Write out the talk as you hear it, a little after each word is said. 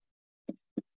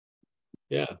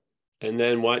Yeah. And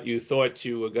then what you thought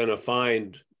you were going to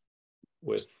find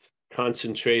with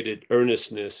concentrated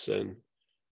earnestness, and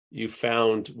you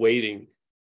found waiting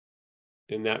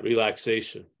in that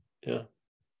relaxation. Yeah.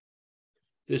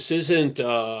 This isn't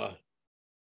an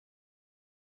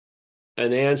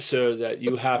answer that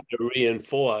you have to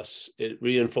reinforce. It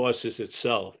reinforces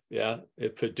itself. Yeah.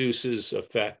 It produces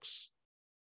effects.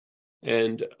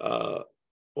 And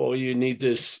all you need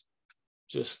to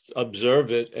just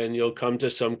observe it, and you'll come to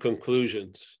some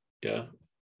conclusions. Yeah.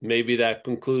 Maybe that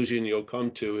conclusion you'll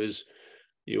come to is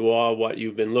you are what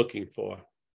you've been looking for.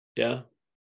 Yeah.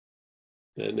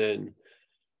 And then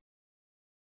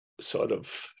sort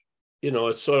of,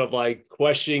 it's sort of like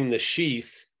questioning the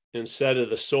sheath instead of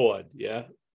the sword. Yeah.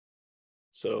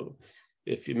 So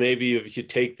if you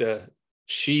take the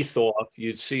sheath off,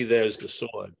 you'd see there's the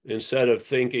sword. Instead of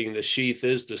thinking the sheath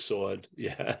is the sword.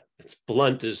 Yeah. It's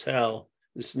blunt as hell.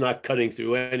 It's not cutting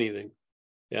through anything.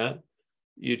 Yeah.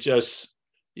 You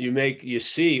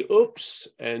see, oops,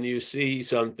 and you see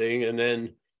something, and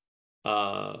then,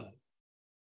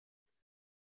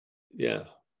 yeah.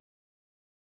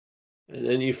 And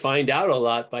then you find out a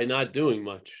lot by not doing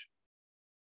much,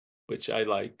 which I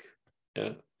like.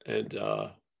 Yeah. And,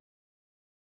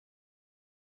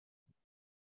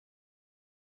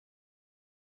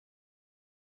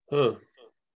 it's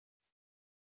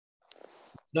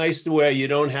nice to where you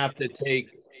don't have to take,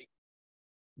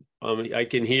 I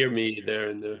can hear me there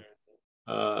and there.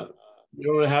 You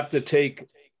don't have to take,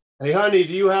 hey, honey,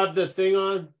 do you have the thing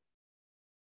on?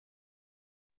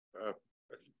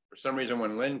 For some reason,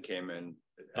 when Lynn came in,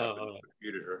 it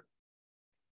muted her.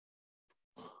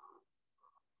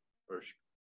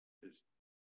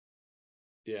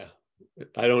 Yeah,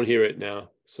 I don't hear it now,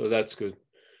 so that's good.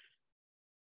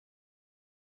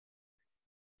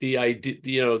 The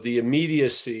idea, the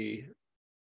immediacy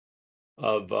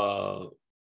of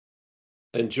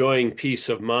enjoying peace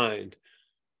of mind,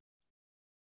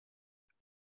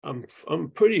 I'm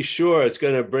pretty sure it's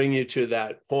going to bring you to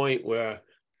that point where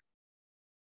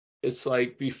it's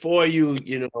like before you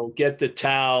get the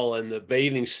towel and the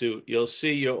bathing suit, you'll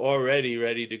see you're already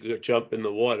ready to go jump in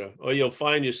the water, or you'll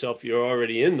find yourself you're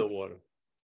already in the water.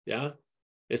 Yeah,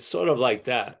 it's sort of like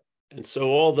that. And so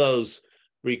all those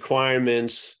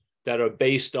requirements that are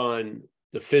based on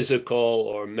the physical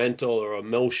or mental or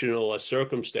emotional or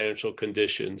circumstantial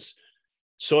conditions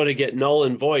sort of get null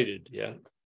and voided. Yeah.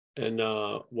 And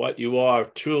what you are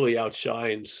truly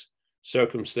outshines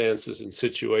circumstances and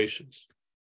situations.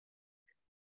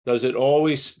 Do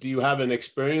you have an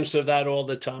experience of that all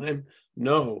the time?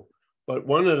 No. But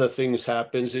one of the things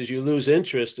happens is you lose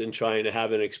interest in trying to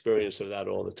have an experience of that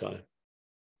all the time.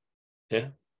 Yeah.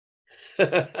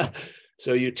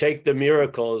 So you take the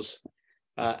miracles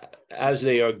as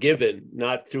they are given,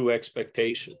 not through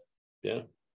expectation. Yeah.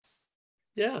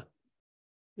 Yeah.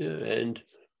 Yeah. And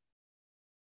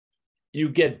you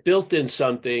get built in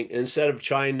something instead of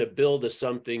trying to build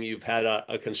something you've had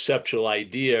a conceptual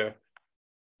idea.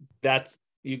 That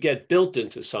you get built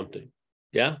into something.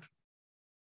 Yeah.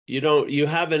 You're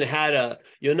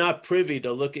not privy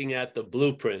to looking at the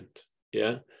blueprint.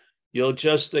 Yeah. You'll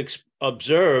just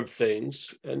observe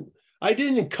things. And I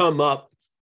didn't come up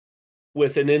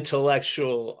with an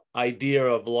intellectual idea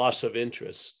of loss of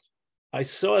interest. I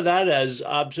saw that as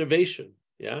observation.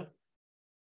 Yeah.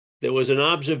 There was an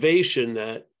observation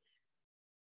that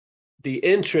the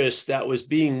interest that was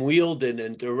being wielded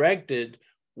and directed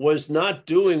was not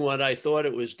doing what I thought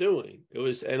it was doing.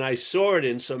 And I saw it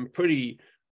in some pretty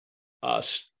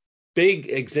big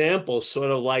examples,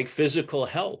 sort of like physical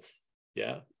health.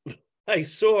 Yeah. I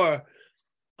saw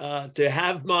to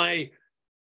have my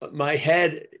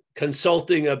head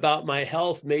consulting about my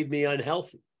health made me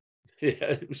unhealthy. Yeah,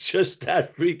 it was just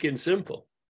that freaking simple.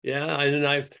 Yeah. And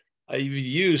I've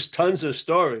used tons of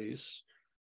stories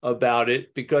about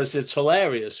it because it's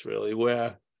hilarious, really,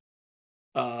 where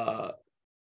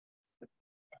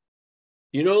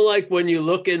like when you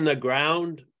look in the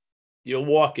ground, you're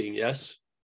walking, yes?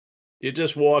 You're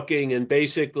just walking, and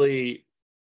basically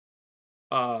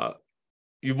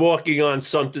you're walking on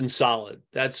something solid.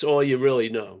 That's all you really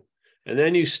know. And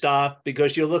then you stop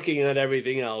because you're looking at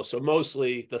everything else, or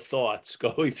mostly the thoughts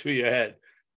going through your head.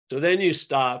 So then you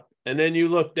stop, and then you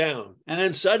look down, and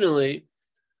then suddenly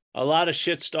a lot of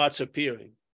shit starts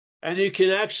appearing. And you can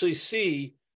actually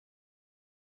see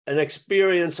an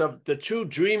experience of the true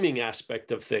dreaming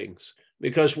aspect of things.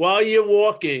 Because while you're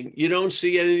walking, you don't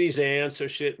see any of these ants or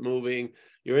shit moving.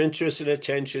 Your interest and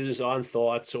attention is on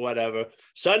thoughts or whatever.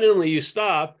 Suddenly you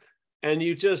stop and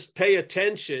you just pay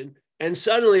attention, and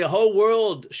suddenly a whole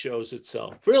world shows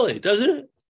itself. Really, doesn't it?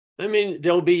 I mean,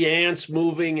 there'll be ants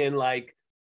moving in like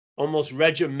almost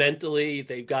regimentally.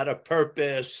 They've got a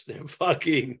purpose.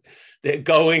 They're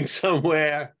going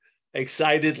somewhere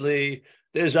excitedly.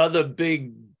 There's other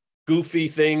big goofy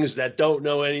things that don't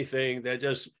know anything. They're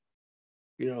just,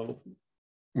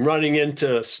 running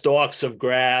into stalks of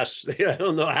grass. I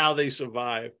don't know how they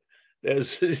survive.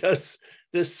 There's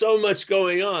so much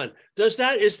going on. Is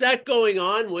that going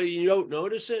on where you don't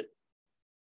notice it?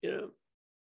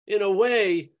 In a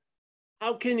way,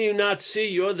 how can you not see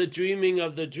you're the dreaming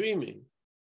of the dreaming?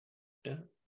 Yeah.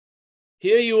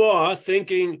 Here you are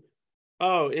thinking,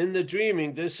 oh, in the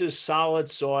dreaming, this is solid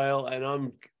soil, and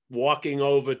I'm walking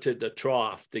over to the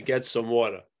trough to get some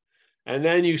water. And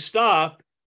then you stop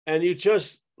and you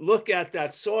just look at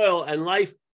that soil and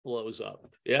life blows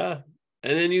up. Yeah.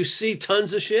 And then you see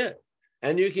tons of shit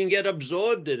and you can get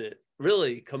absorbed in it,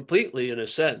 really, completely, in a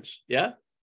sense. Yeah.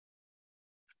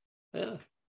 Yeah.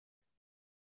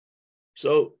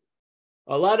 So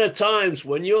a lot of times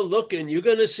when you're looking, you're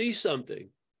going to see something.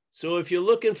 So if you're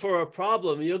looking for a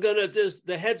problem,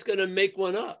 the head's going to make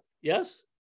one up. Yes?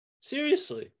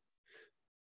 Seriously.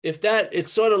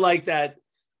 It's sort of like that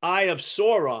eye of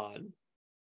Sauron.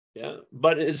 Yeah.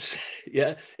 But it's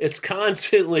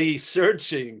constantly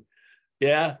searching,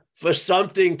 for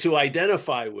something to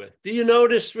identify with. Do you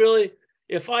notice, really?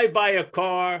 If I buy a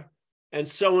car and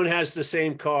someone has the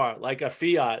same car, like a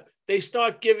Fiat, they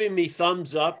start giving me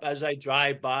thumbs up as I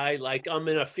drive by, like I'm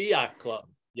in a Fiat club.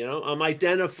 I'm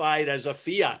identified as a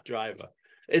Fiat driver.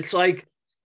 It's like,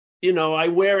 I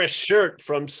wear a shirt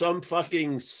from some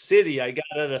fucking city I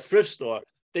got at a thrift store.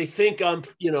 They think I'm,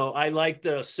 I like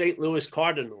the St. Louis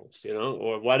Cardinals,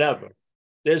 or whatever.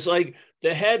 There's like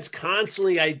the head's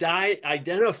constantly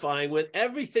identifying with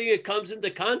everything it comes into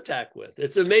contact with.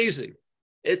 It's amazing.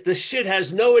 The shit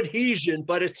has no adhesion,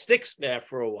 but it sticks there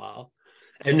for a while.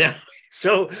 And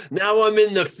now I'm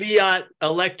in the Fiat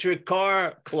electric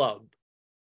car club.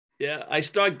 Yeah, I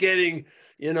start getting,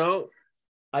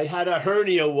 I had a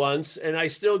hernia once, and I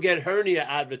still get hernia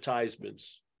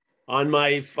advertisements on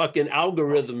my fucking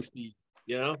algorithm feed,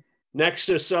 next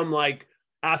to some like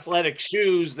athletic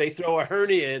shoes, they throw a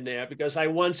hernia in there because I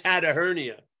once had a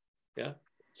hernia. Yeah.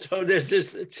 So there's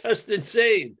this, it's just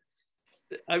insane.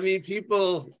 I mean,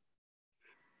 people,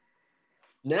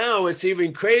 now it's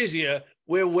even crazier.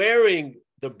 We're wearing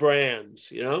the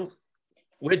brands,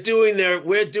 we're doing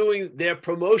their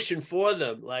promotion for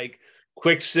them, like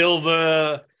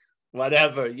Quicksilver,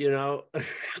 whatever,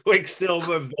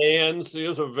 Quicksilver Vans.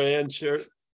 Here's a Van shirt.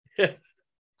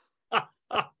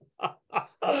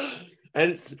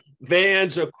 And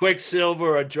Vans or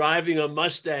Quicksilver or driving a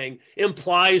Mustang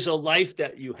implies a life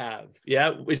that you have,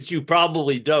 which you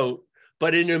probably don't,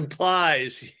 but it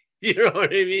implies, you know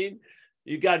what I mean?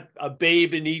 You got a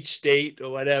babe in each state or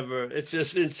whatever. It's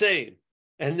just insane.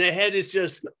 And the head is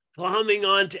just glomming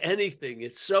onto anything.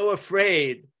 It's so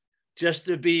afraid just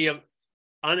to be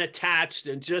unattached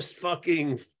and just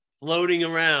fucking floating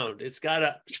around. It's got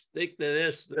to stick to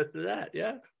this, to that.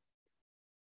 Yeah.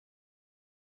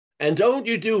 And don't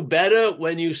you do better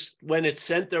when it's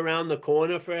sent around the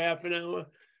corner for half an hour?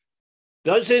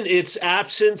 Doesn't its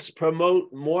absence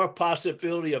promote more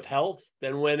possibility of health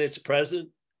than when it's present?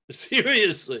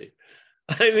 Seriously.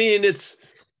 I mean, it's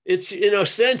in a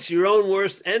sense your own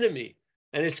worst enemy.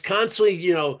 And it's constantly,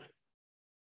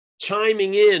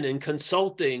 chiming in and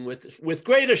consulting with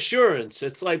great assurance.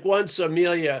 It's like once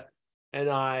Amelia and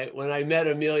when I met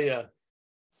Amelia,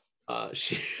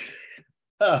 she,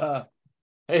 hey,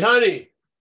 honey,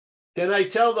 can I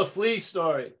tell the flea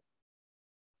story?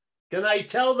 Can I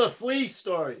tell the flea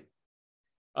story?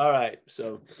 All right.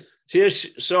 So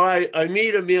I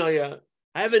meet Amelia.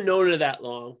 I haven't known her that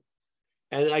long.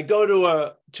 And I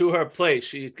go to her place.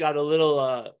 She's got a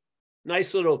little,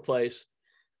 nice little place.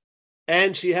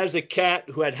 And she has a cat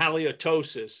who had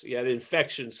halitosis. He had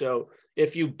infection. So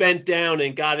if you bent down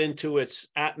and got into its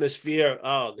atmosphere,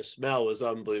 oh, the smell was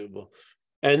unbelievable.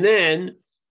 And then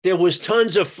there was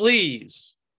tons of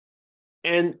fleas.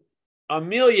 And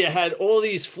Amelia had all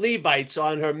these flea bites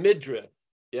on her midriff.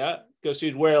 Yeah, because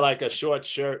she'd wear like a short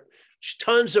shirt.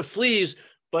 Tons of fleas.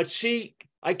 But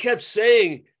I kept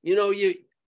saying,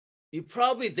 they're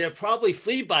probably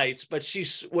flea bites, but she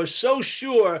was so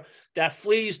sure that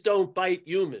fleas don't bite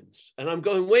humans. And I'm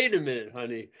going, wait a minute,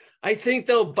 honey. I think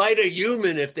they'll bite a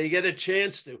human if they get a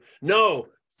chance to. No,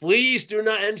 fleas do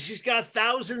not. And she's got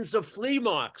thousands of flea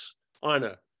marks on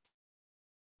her.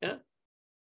 Yeah.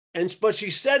 But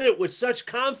she said it with such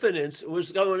confidence. It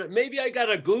was going, maybe I got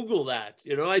to Google that.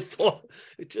 I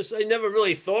never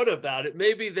really thought about it.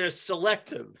 Maybe they're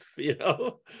selective,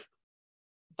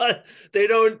 but they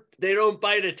don't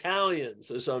bite Italians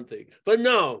or something. But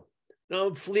no,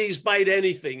 No, fleas bite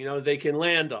anything, they can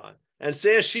land on. And so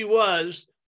there she was,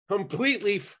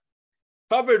 completely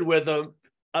covered with them,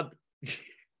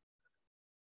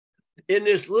 in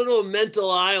this little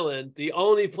mental island, the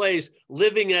only place,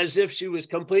 living as if she was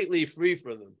completely free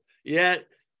from them. Yet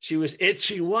she was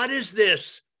itchy. What is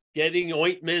this? Getting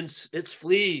ointments. It's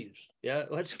fleas. Yeah,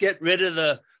 let's get rid of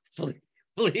the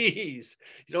fleas.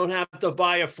 You don't have to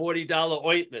buy a $40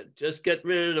 ointment. Just get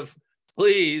rid of the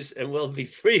fleas and we'll be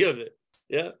free of it.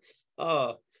 Yeah.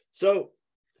 So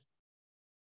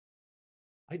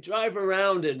I drive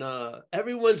around and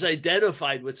everyone's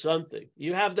identified with something.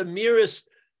 You have the merest,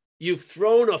 you've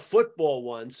thrown a football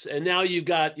once and now you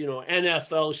got,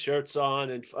 NFL shirts on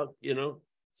and,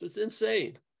 it's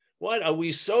insane. What are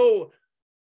we so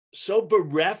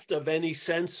bereft of any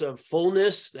sense of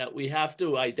fullness that we have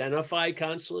to identify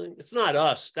constantly? It's not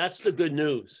us. That's the good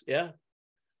news. Yeah.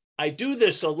 I do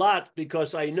this a lot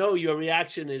because I know your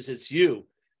reaction is it's you.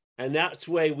 And that's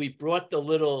why we brought the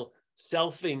little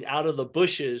selfing out of the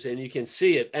bushes and you can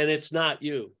see it and it's not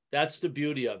you. That's the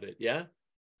beauty of it. Yeah.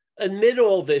 Admit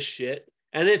all this shit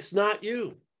and it's not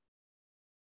you.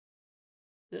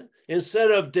 Yeah?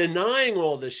 Instead of denying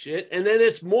all this shit and then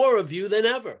it's more of you than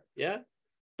ever. Yeah.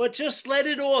 But just let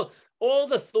it all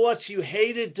the thoughts you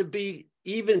hated to be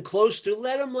even close to,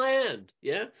 let them land.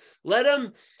 Yeah. Let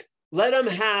them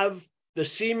have the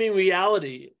seeming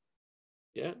reality.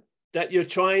 Yeah. That you're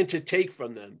trying to take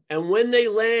from them. And when they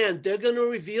land, they're going to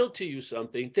reveal to you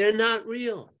something. They're not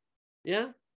real. Yeah.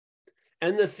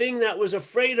 And the thing that was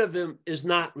afraid of him is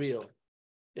not real.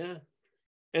 Yeah.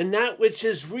 And that which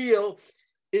is real,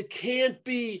 it can't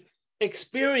be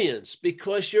experienced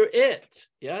because you're it.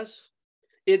 Yes.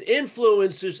 It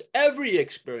influences every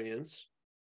experience,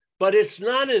 but it's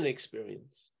not an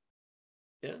experience.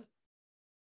 Yeah.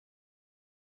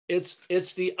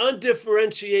 It's the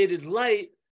undifferentiated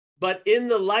light, but in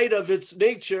the light of its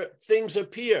nature, things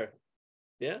appear.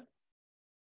 Yeah.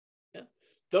 Yeah.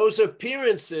 Those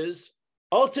appearances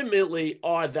ultimately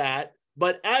are that,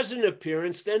 but as an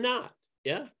appearance, they're not.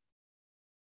 Yeah.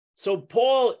 So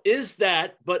Paul is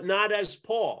that, but not as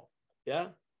Paul. Yeah.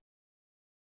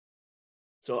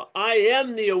 So I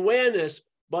am the awareness,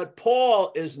 but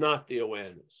Paul is not the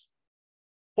awareness.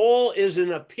 Paul is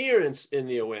an appearance in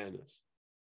the awareness.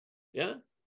 Yeah.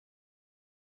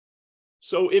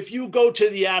 So if you go to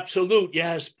the absolute,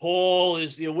 yes, Paul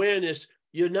is the awareness,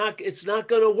 it's not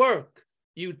going to work.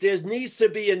 There needs to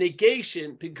be a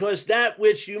negation because that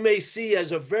which you may see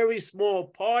as a very small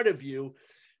part of you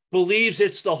believes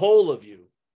it's the whole of you.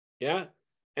 Yeah.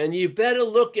 And you better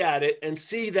look at it and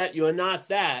see that you're not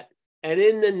that. And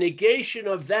in the negation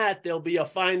of that, there'll be a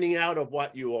finding out of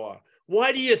what you are.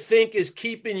 Why do you think is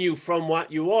keeping you from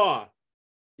what you are?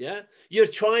 Yeah. You're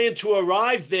trying to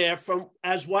arrive there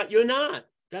as what you're not.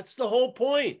 That's the whole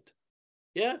point.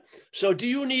 Yeah. So do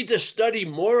you need to study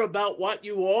more about what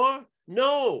you are?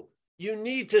 No, you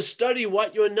need to study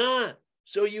what you're not.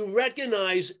 So you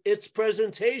recognize its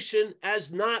presentation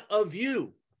as not of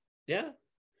you. Yeah.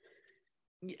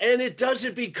 And it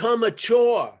doesn't become a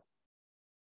chore.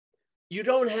 You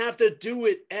don't have to do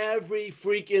it every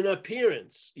freaking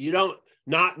appearance. You don't,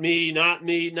 not me, not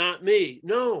me, not me.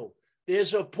 No,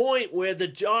 there's a point where the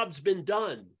job's been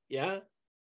done. Yeah.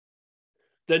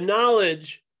 The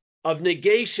knowledge of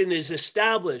negation is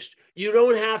established. You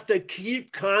don't have to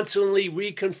keep constantly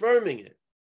reconfirming it.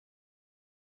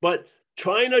 But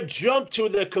trying to jump to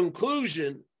the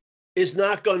conclusion is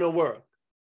not going to work.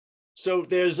 So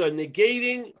there's a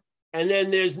negating, and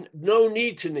then there's no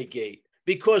need to negate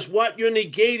because what you're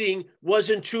negating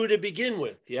wasn't true to begin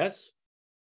with. Yes.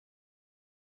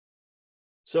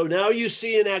 So now you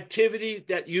see an activity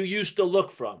that you used to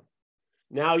look from.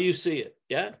 Now you see it.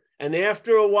 Yeah. And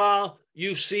after a while,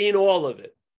 you've seen all of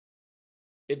it.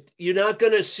 You're not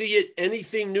going to see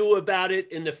anything new about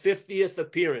it in the 50th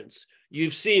appearance.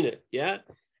 You've seen it. Yeah.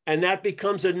 And that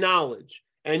becomes a knowledge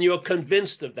and you're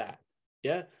convinced of that.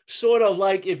 Yeah. Sort of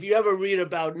like if you ever read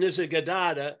about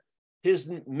Nisargadatta, his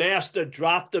master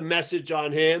dropped a message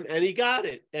on him and he got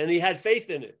it and he had faith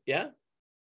in it. Yeah.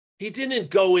 He didn't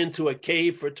go into a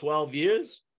cave for 12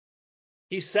 years.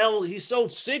 He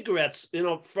sold cigarettes,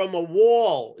 from a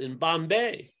wall in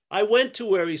Bombay. I went to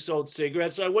where he sold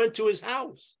cigarettes. I went to his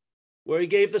house where he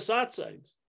gave the satsangs.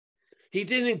 He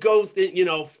didn't go,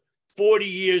 40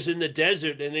 years in the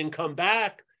desert and then come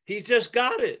back. He just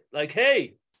got it. Like,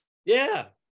 hey, yeah.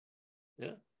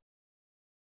 Yeah.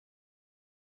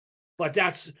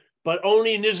 But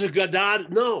only Nisargadatta.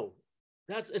 No,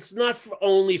 it's not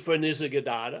only for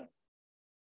Nisargadatta.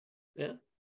 Yeah.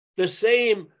 The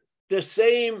same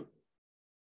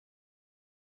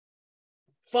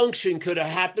function could have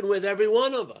happened with every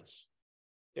one of us.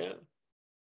 Yeah.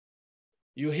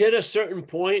 You hit a certain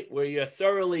point where you're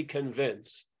thoroughly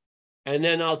convinced. And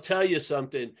then I'll tell you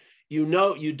something,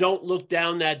 you don't look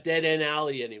down that dead end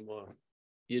alley anymore.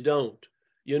 You don't.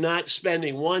 You're not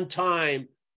spending one time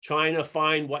trying to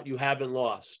find what you haven't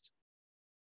lost.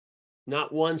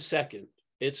 Not 1 second.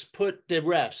 It's put to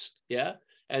rest. Yeah.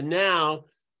 And now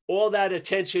all that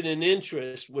attention and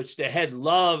interest, which the head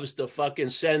loves to fucking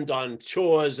send on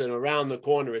chores and around the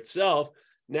corner itself,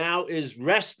 now is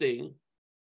resting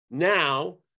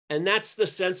now. And that's the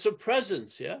sense of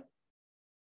presence. Yeah.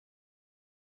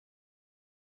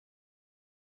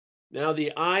 Now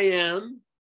the I am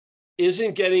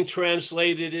isn't getting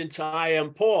translated into I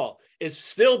am Paul. It's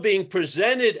still being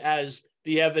presented as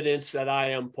the evidence that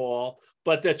I am Paul,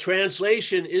 but the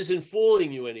translation isn't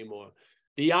fooling you anymore.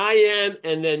 The I am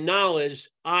and the knowledge,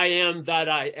 I am that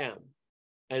I am.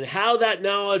 And how that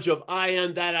knowledge of I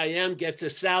am that I am gets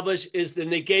established is the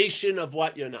negation of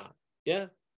what you're not. Yeah.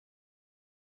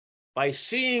 By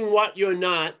seeing what you're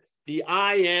not, the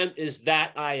I am is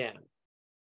that I am.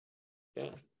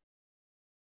 Yeah.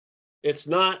 It's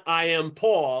not I am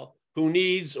Paul, who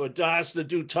needs or has to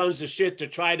do tons of shit to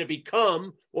try to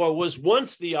become, or was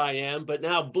once the I am, but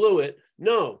now blew it.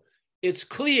 No, it's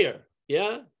clear.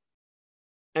 Yeah.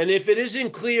 And if it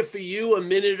isn't clear for you a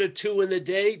minute or two in the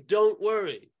day, don't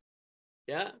worry.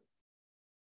 Yeah.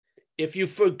 If you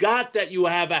forgot that you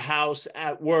have a house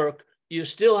at work, you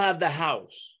still have the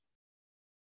house.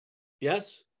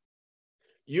 Yes.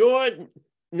 Your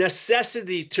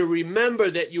necessity to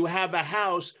remember that you have a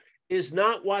house is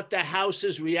not what the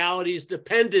house's reality is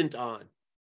dependent on.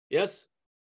 Yes?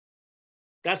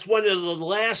 That's one of the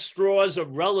last straws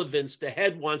of relevance the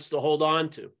head wants to hold on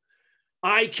to.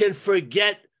 I can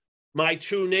forget my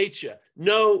true nature.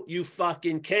 No, you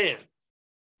fucking can't.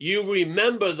 You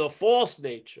remember the false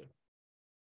nature.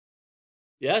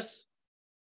 Yes?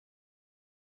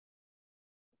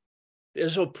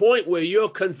 There's a point where you're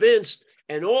convinced,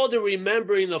 and all the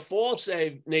remembering the false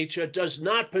nature does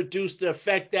not produce the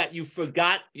effect that you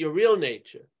forgot your real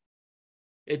nature.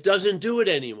 It doesn't do it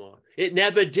anymore. It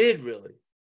never did, really.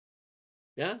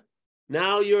 Yeah?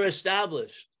 Now you're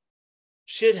established.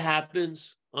 Shit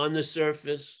happens on the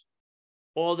surface.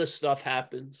 All the stuff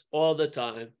happens all the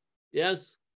time.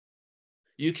 Yes?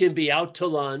 You can be out to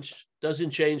lunch.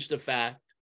 Doesn't change the fact.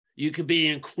 You could be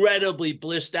incredibly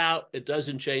blissed out. It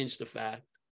doesn't change the fact.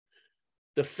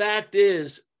 The fact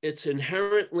is,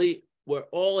 we're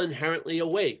all inherently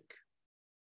awake.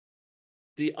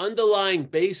 The underlying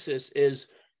basis is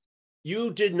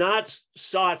you did not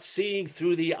start seeing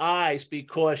through the eyes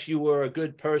because you were a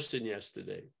good person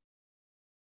yesterday.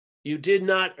 You did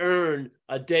not earn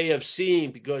a day of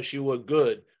seeing because you were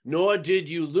good, nor did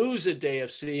you lose a day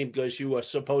of seeing because you were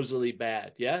supposedly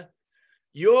bad. Yeah.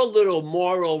 Your little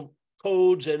moral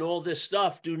codes and all this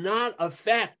stuff do not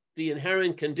affect the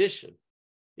inherent condition.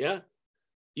 Yeah.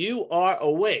 You are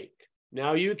awake.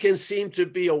 Now you can seem to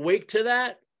be awake to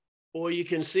that, or you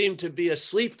can seem to be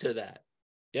asleep to that.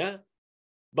 Yeah.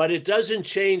 But it doesn't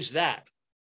change that.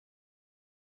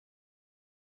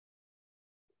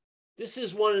 This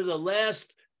is one of the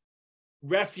last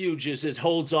refuges it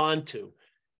holds on to.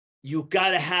 You got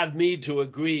to have me to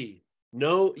agree.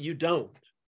 No, you don't.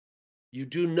 You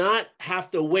do not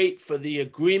have to wait for the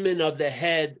agreement of the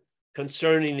head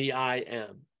concerning the I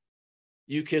am.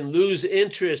 You can lose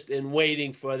interest in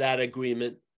waiting for that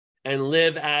agreement and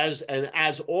live as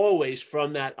always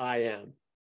from that I am.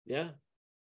 Yeah.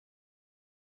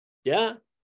 Yeah.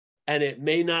 And it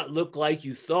may not look like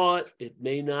you thought. It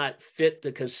may not fit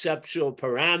the conceptual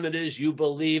parameters you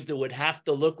believed it would have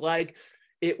to look like.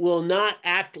 It will not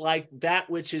act like that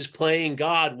which is playing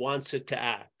God wants it to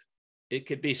act. It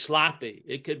could be sloppy.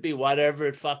 It could be whatever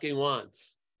it fucking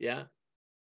wants. Yeah.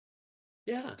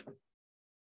 Yeah.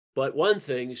 But one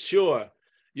thing, sure,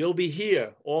 you'll be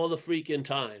here all the freaking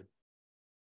time.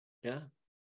 Yeah.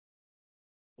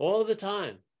 All the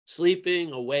time.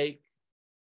 Sleeping, awake.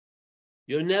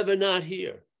 You're never not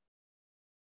here.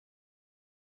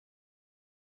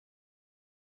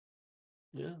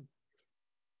 Yeah.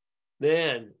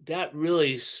 Man, that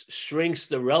really shrinks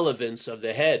the relevance of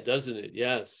the head, doesn't it?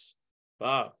 Yes.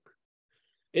 Fuck.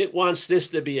 It wants this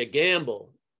to be a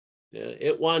gamble. Yeah.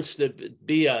 It wants to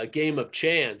be a game of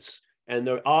chance, and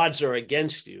the odds are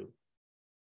against you.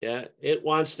 Yeah. It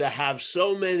wants to have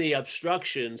so many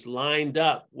obstructions lined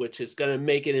up, which is going to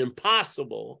make it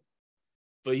impossible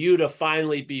for you to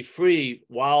finally be free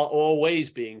while always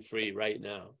being free right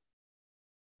now.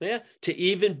 Yeah. To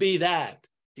even be that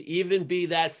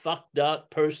fucked up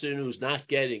person who's not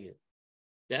getting it.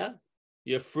 Yeah.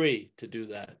 You're free to do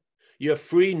that. You're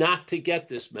free not to get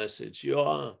this message. You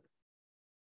are.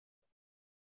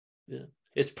 Yeah.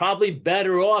 It's probably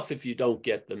better off if you don't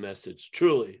get the message,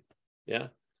 truly. Yeah.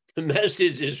 The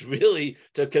message is really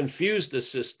to confuse the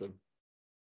system,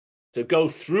 to go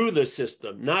through the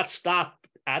system, not stop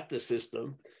at the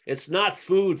system. It's not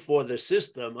food for the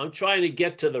system. I'm trying to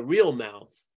get to the real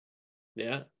mouth.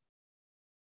 Yeah.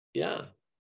 Yeah.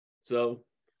 So,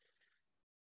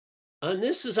 and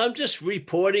this is, I'm just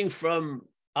reporting from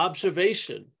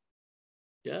observation.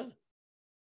 Yeah.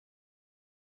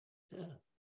 Yeah.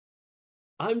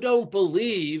 I don't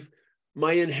believe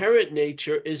my inherent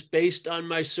nature is based on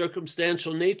my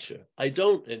circumstantial nature. I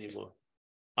don't anymore.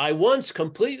 I once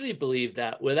completely believed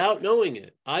that without knowing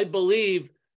it. I believe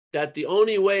that the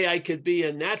only way I could be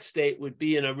in that state would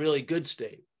be in a really good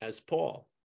state, as Paul.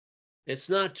 It's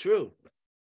not true.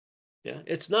 Yeah,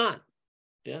 it's not.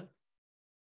 Yeah.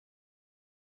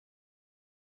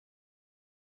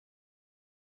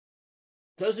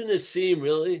 Doesn't it seem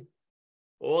really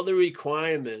all the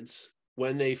requirements,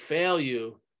 when they fail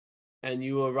you and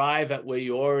you arrive at where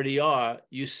you already are,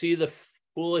 you see the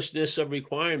foolishness of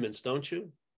requirements, don't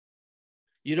you?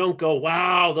 You don't go,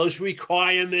 wow, those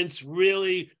requirements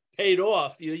really paid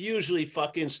off. You usually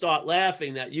fucking start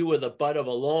laughing that you were the butt of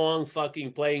a long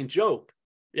fucking playing joke.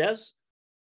 Yes?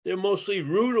 They're mostly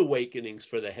rude awakenings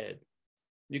for the head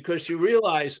because you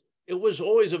realize it was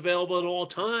always available at all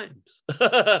times.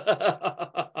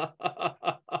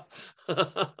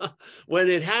 When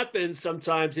it happens,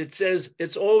 sometimes it says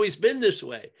it's always been this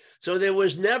way. So there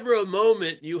was never a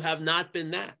moment you have not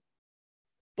been that.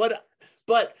 But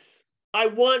I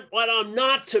want what I'm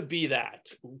not to be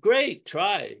that. Great,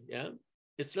 try. Yeah.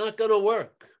 It's not going to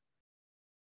work.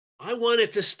 I want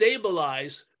it to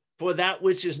stabilize for that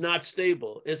which is not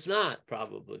stable. It's not,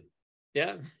 probably.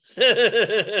 Yeah.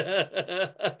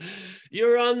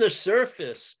 You're on the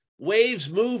surface. Waves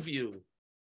move you.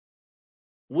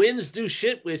 Winds do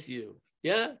shit with you.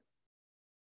 Yeah.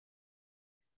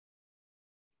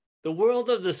 The world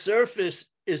of the surface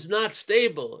is not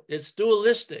stable. It's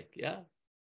dualistic. Yeah.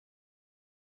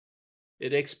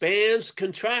 It expands,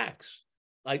 contracts.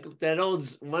 Like that old,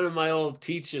 one of my old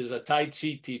teachers, a Tai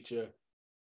Chi teacher,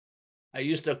 I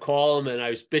used to call him and I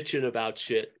was bitching about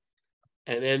shit.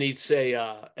 And then he'd say,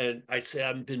 and I'd say,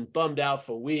 I've been bummed out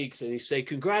for weeks. And he'd say,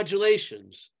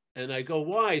 congratulations. And I go,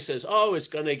 why? He says, oh, it's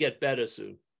going to get better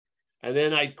soon. And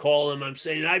then I'd call him, I'm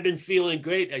saying, I've been feeling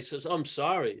great. He says, I'm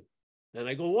sorry. And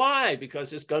I go, why?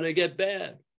 Because it's going to get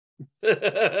bad.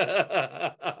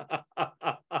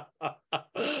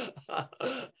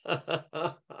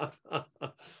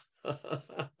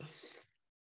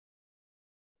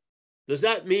 Does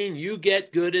that mean you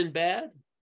get good and bad?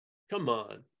 Come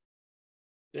on.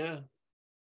 Yeah.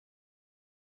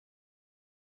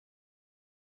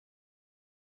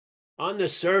 On the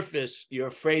surface, you're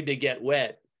afraid to get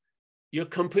wet. You're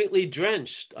completely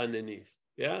drenched underneath.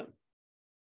 Yeah.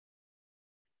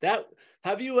 That,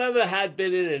 have you ever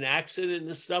been in an accident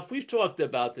and stuff? We've talked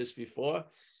about this before.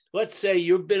 Let's say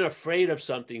you've been afraid of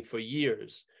something for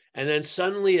years, and then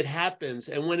suddenly it happens.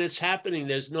 And when it's happening,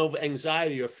 there's no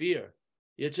anxiety or fear.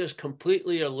 You're just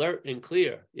completely alert and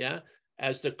clear. Yeah.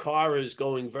 As the car is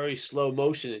going very slow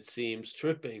motion, it seems,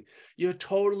 tripping. You're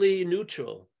totally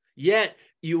neutral. Yet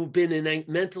you've been in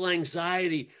mental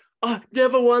anxiety. I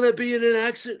never want to be in an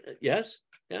accident. Yes.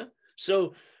 Yeah.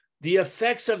 So the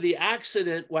effects of the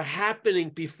accident were happening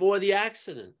before the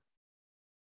accident.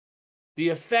 The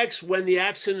effects when the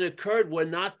accident occurred were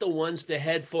not the ones the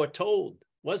head foretold,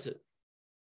 was it?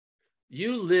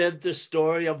 You lived the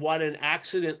story of what an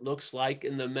accident looks like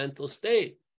in the mental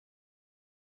state.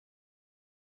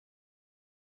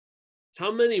 How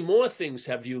many more things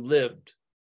have you lived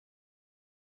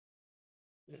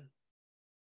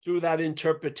through that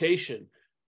interpretation?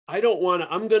 I don't want to,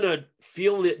 I'm going to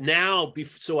feel it now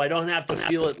so I don't have to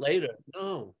feel it later.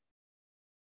 No,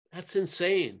 that's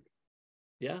insane.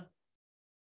 Yeah.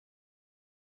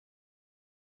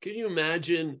 Can you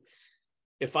imagine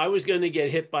if I was going to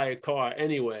get hit by a car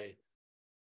anyway,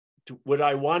 would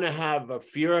I want to have a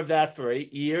fear of that for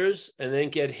 8 years and then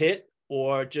get hit,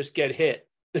 or just get hit?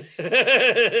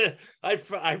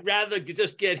 I'd rather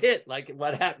just get hit, like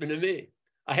what happened to me.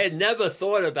 I had never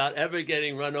thought about ever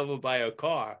getting run over by a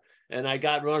car, and I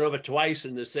got run over twice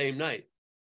in the same night.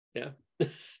 Yeah.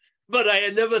 But I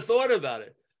had never thought about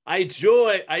it. I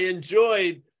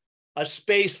enjoyed a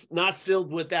space not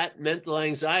filled with that mental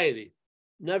anxiety.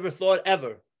 Never thought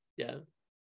ever. Yeah.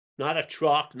 Not a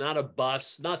truck, not a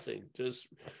bus, nothing. Just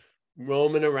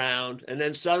roaming around. And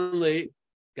then suddenly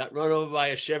got run over by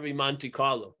a Chevy Monte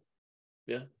Carlo.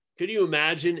 Yeah. Could you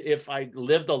imagine if I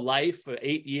lived a life for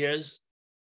 8 years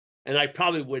And I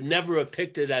probably would never have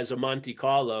picked it as a Monte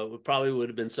Carlo. It probably would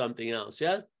have been something else.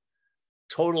 Yeah.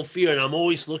 Total fear. And I'm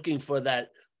always looking for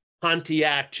that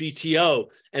Pontiac GTO.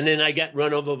 And then I get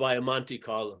run over by a Monte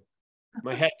Carlo.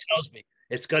 My head tells me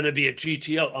it's going to be a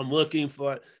GTO. I'm looking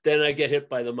for it. Then I get hit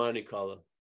by the Monte Carlo.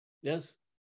 Yes.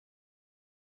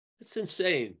 It's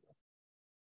insane.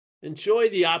 Enjoy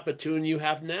the opportunity you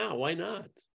have now. Why not?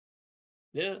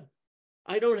 Yeah.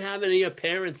 I don't have any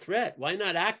apparent threat. Why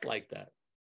not act like that?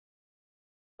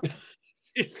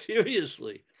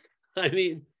 Seriously. I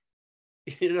mean,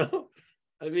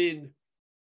 I mean,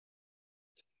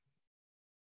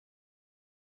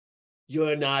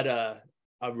 you're not a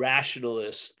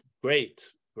rationalist. Great.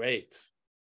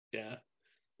 Yeah.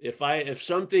 If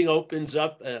something opens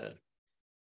up, yeah.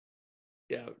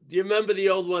 Do you remember the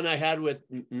old one I had with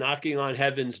knocking on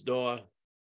heaven's door?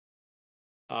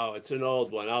 Oh, it's an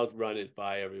old one. I'll run it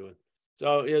by everyone.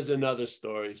 So here's another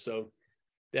story. So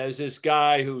there's this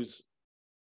guy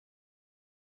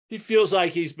he feels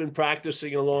like he's been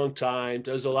practicing a long time,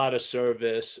 does a lot of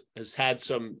service, has had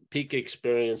some peak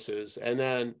experiences, and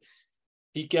then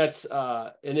he gets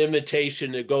an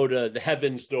invitation to go to the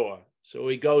heaven's door. So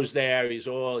he goes there. He's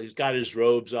got his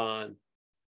robes on.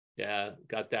 Yeah,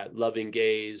 got that loving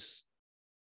gaze.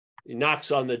 He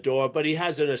knocks on the door, but he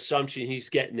has an assumption he's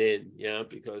getting in,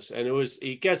 because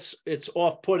it's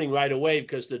off-putting right away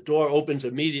because the door opens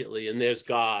immediately and there's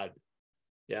God.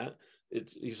 Yeah.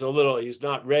 He's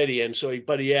not ready. And so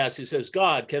he asks, he says,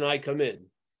 God, can I come in?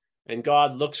 And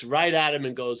God looks right at him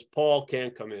and goes, Paul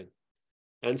can't come in.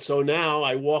 And so now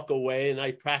I walk away and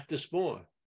I practice more.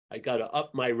 I got to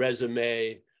up my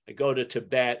resume. I go to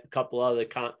Tibet, a couple other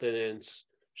continents,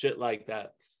 shit like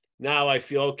that. Now I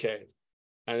feel okay.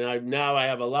 And now I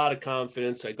have a lot of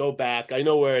confidence. I go back. I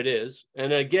know where it is.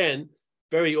 And again,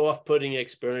 very off-putting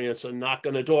experience. I knock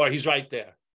on the door. He's right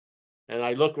there. And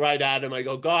I look right at him. I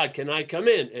go, God, can I come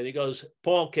in? And he goes,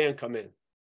 Paul can't come in.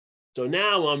 So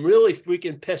now I'm really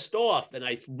freaking pissed off. And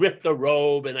I rip the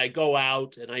robe and I go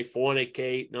out and I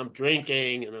fornicate and I'm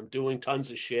drinking and I'm doing tons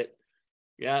of shit.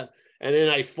 Yeah. And then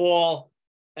I fall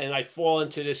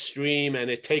into this stream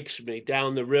and it takes me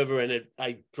down the river and it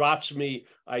drops me.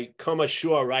 I come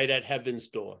ashore right at heaven's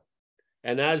door.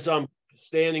 And as I'm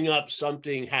standing up,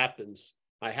 something happens.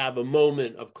 I have a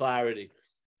moment of clarity.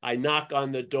 I knock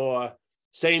on the door.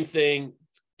 Same thing.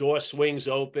 Door swings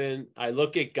open. I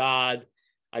look at God.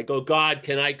 I go, God,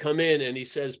 can I come in? And he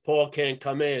says, Paul can't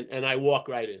come in. And I walk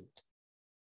right in.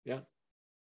 Yeah.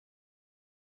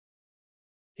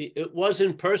 It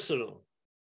wasn't personal.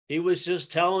 He was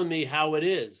just telling me how it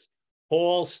is.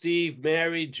 Paul, Steve,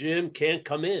 Mary, Jim can't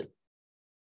come in.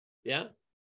 Yeah.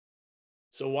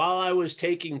 So while I was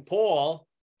taking Paul,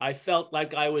 I felt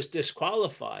like I was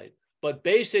disqualified. But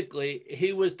basically,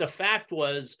 the fact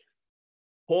was,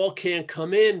 Paul can't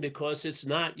come in because it's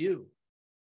not you.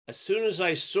 As soon as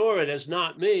I saw it as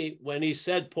not me, when he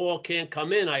said Paul can't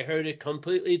come in, I heard it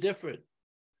completely different.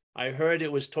 I heard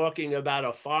it was talking about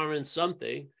a foreign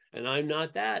something, and I'm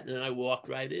not that. And I walked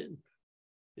right in.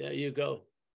 There you go.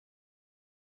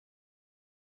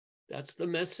 That's the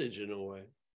message in a way.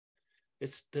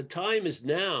 The time is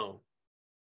now.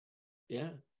 Yeah.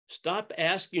 Stop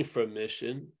asking for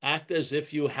permission. Act as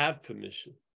if you have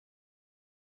permission.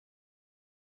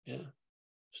 Yeah.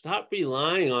 Stop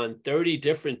relying on 30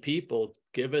 different people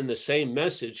giving the same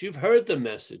message. You've heard the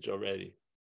message already.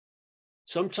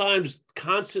 Sometimes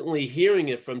constantly hearing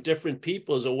it from different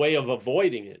people is a way of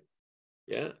avoiding it.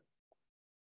 Yeah.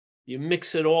 You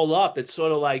mix it all up. It's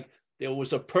sort of like there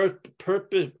was a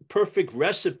perfect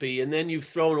recipe, and then you've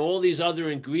thrown all these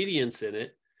other ingredients in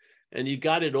it, and you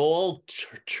got it all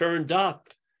churned up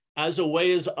as a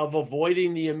way of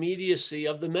avoiding the immediacy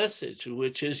of the message,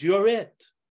 which is you're it.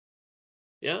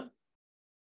 Yeah.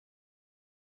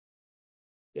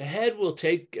 The head will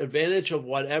take advantage of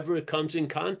whatever it comes in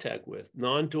contact with.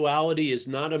 Non-duality is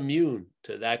not immune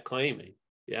to that claiming.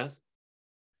 Yes.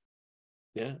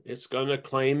 Yeah. It's going to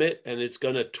claim it, and it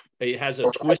has a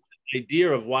twisted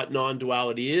idea of what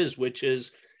non-duality is, which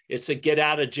is it's a get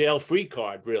out of jail free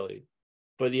card, really,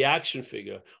 for the action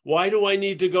figure. Why do I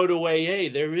need to go to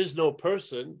AA? There is no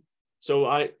person.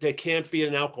 So there can't be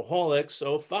an alcoholic,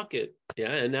 so fuck it.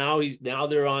 Yeah, and now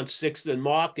they're on 6th and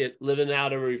Market living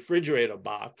out of a refrigerator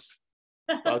box,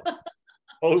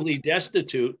 totally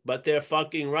destitute, but they're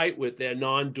fucking right with their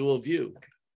non-dual view.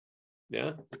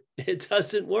 Yeah, it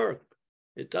doesn't work.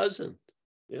 It doesn't.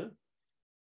 Yeah,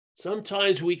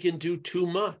 sometimes we can do too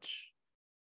much,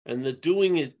 and the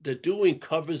doing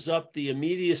covers up the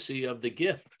immediacy of the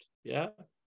gift. Yeah,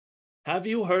 have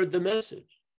you heard the message?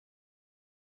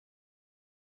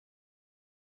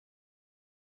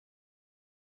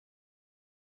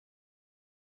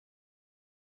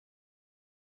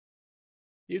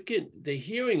 the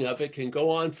hearing of it can go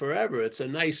on forever.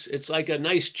 It's like a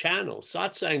nice channel.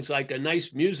 Satsang's like a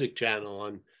nice music channel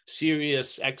on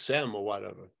Sirius XM or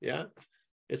whatever. Yeah.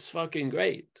 It's fucking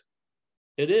great.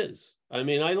 It is. I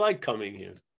mean, I like coming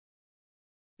here.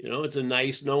 You know, it's a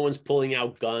nice, no one's pulling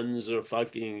out guns or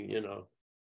fucking, you know,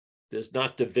 there's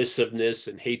not divisiveness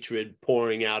and hatred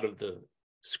pouring out of the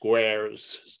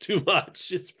squares. It's too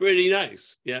much. It's pretty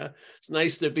nice. Yeah. It's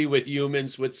nice to be with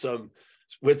humans with some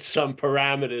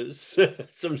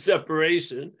parameters, some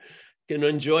separation, can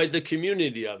enjoy the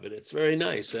community of it. It's very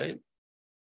nice, right?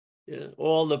 Yeah.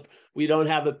 We don't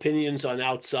have opinions on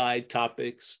outside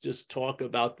topics, just talk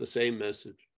about the same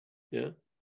message. Yeah.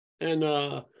 And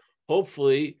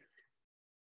hopefully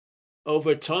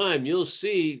over time, you'll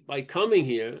see by coming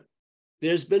here,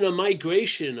 there's been a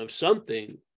migration of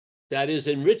something that is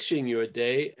enriching your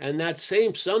day. And that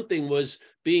same something was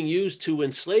being used to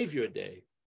enslave your day.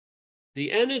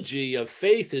 The energy of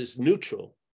faith is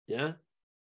neutral. Yeah.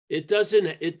 It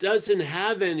doesn't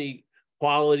have any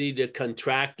quality to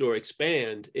contract or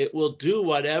expand. It will do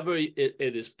whatever it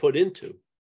is put into.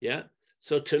 Yeah.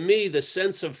 So to me, the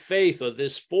sense of faith, or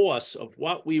this force of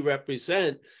what we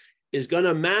represent, is going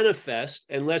to manifest.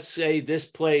 And let's say this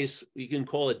place, we can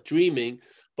call it dreaming,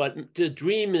 but the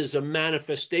dream is a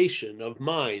manifestation of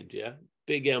mind. Yeah.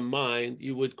 Big M mind,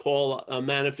 you would call a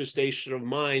manifestation of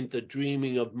mind the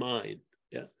dreaming of mind.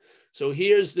 Yeah. So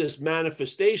here's this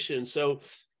manifestation. So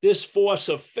this force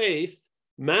of faith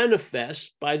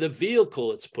manifests by the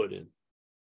vehicle it's put in.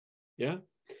 Yeah.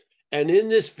 And in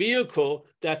this vehicle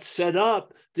that's set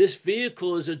up, this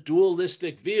vehicle is a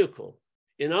dualistic vehicle.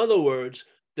 In other words,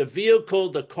 the vehicle,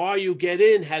 the car you get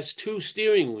in, has two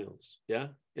steering wheels. Yeah.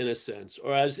 In a sense,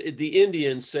 or as the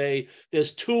Indians say,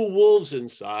 there's two wolves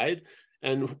inside.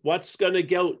 And what's going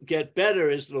to get better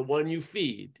is the one you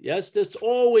feed. Yes, there's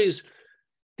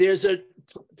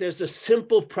a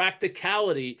simple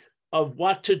practicality of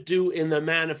what to do in the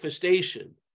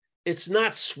manifestation. It's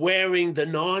not swearing the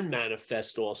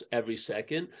non-manifest every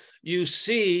second. You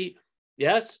see,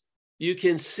 yes, you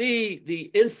can see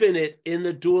the infinite in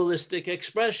the dualistic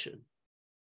expression.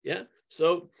 Yeah,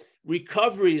 so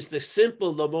recovery is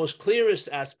the most clearest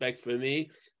aspect for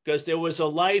me, because there was a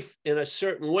life in a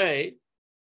certain way.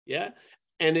 Yeah.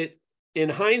 And in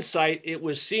hindsight, it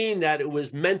was seen that it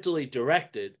was mentally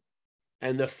directed,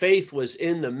 and the faith was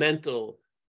in the mental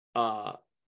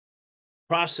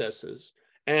processes,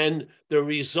 and the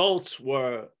results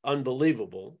were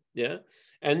unbelievable. Yeah.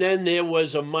 And then there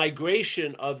was a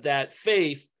migration of that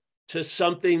faith to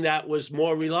something that was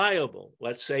more reliable,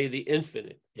 let's say the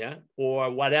infinite. Yeah.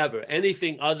 Or whatever,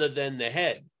 anything other than the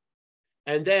head.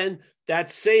 And then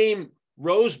that same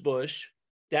rose bush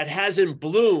that hasn't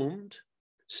bloomed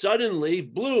suddenly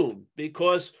bloomed,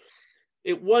 because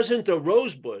it wasn't a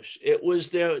rose bush. It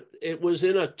was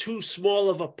in a too small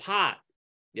of a pot.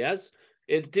 Yes.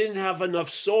 It didn't have enough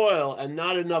soil and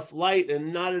not enough light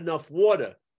and not enough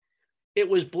water. It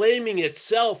was blaming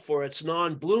itself for its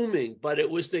non-blooming, but it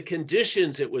was the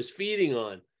conditions it was feeding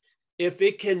on. If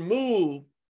it can move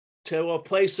to a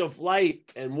place of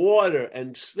light and water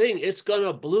and thing, it's going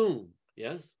to bloom.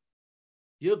 Yes.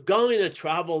 You're going to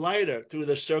travel lighter through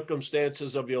the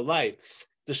circumstances of your life.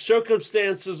 The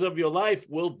circumstances of your life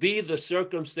will be the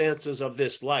circumstances of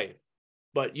this life,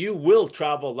 but you will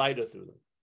travel lighter through them.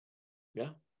 Yeah.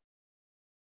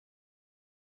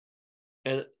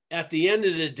 And at the end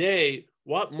of the day,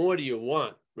 what more do you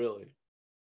want, really?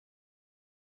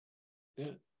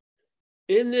 Yeah.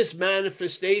 In this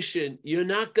manifestation, you're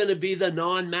not going to be the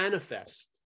non-manifest.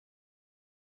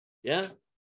 Yeah.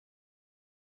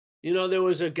 You know, there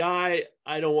was a guy,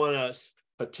 I don't want to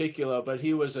particular, but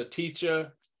he was a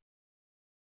teacher,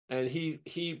 and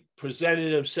he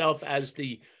presented himself as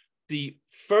the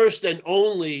first and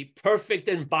only perfect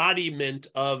embodiment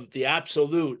of the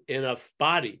absolute in a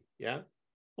body. Yeah,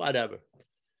 whatever.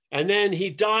 And then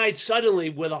he died suddenly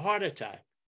with a heart attack.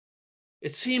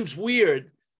 It seems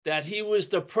weird that he was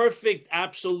the perfect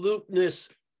absoluteness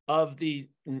of the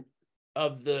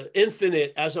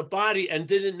infinite as a body and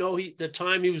didn't know the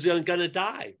time he was going to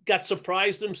die. Got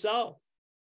surprised himself,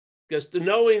 because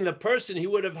knowing the person, he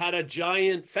would have had a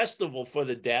giant festival for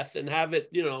the death and have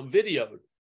it, videoed.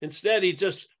 Instead, he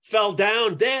just fell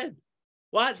down dead.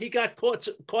 What? He got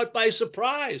caught by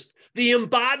surprise. The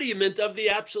embodiment of the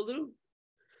absolute.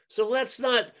 So let's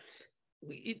not,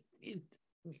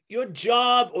 your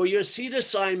job or your seed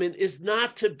assignment is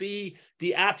not to be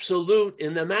the absolute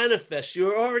in the manifest.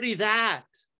 You're already that.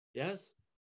 Yes?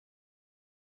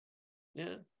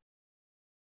 Yeah.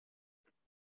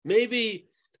 Maybe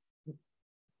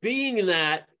being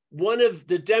that one of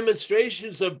the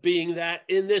demonstrations of being that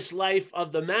in this life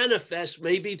of the manifest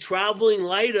may be traveling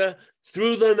lighter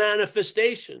through the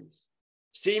manifestations,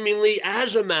 seemingly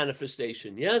as a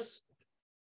manifestation, yes?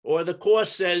 Or the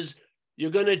Course says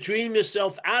you're going to dream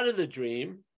yourself out of the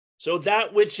dream, so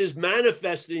that which is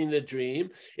manifesting the dream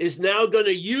is now going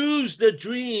to use the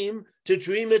dream to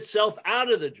dream itself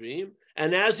out of the dream,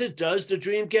 and as it does, the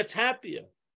dream gets happier.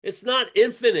 It's not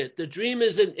infinite. The dream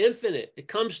isn't infinite. It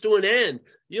comes to an end.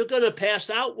 You're going to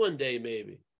pass out one day,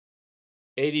 maybe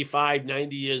 85,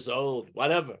 90 years old,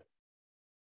 whatever.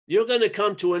 You're going to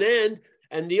come to an end,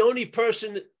 and the only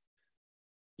person,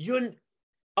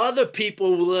 other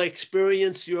people will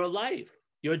experience your life,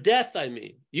 your death, I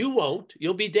mean. You won't.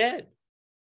 You'll be dead.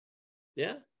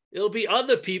 Yeah? It'll be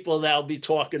other people that'll be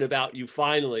talking about you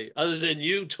finally, other than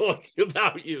you talking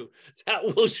about you. That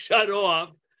will shut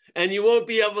off. And you won't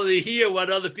be able to hear what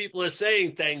other people are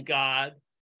saying, thank God,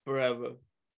 forever.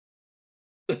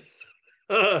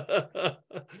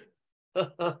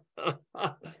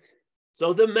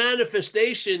 So the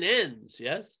manifestation ends,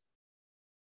 yes?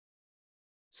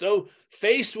 So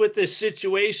faced with this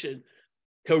situation,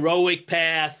 heroic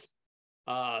path,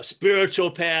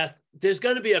 spiritual path, there's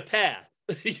going to be a path.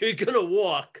 You're going to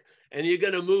walk and you're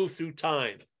going to move through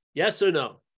time. Yes or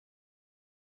no?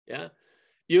 Yeah.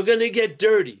 You're going to get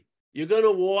dirty. You're going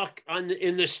to walk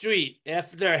in the street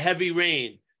after a heavy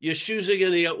rain. Your shoes are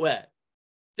going to get wet.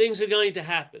 Things are going to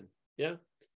happen. Yeah.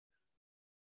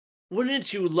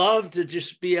 Wouldn't you love to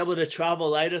just be able to travel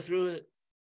lighter through it?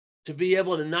 To be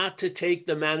able to not to take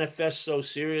the manifest so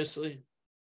seriously?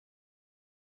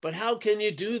 But how can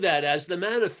you do that as the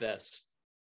manifest?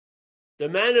 The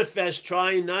manifest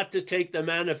trying not to take the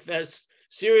manifest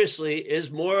seriously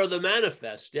is more of the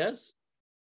manifest, yes?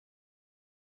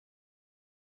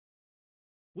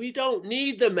 We don't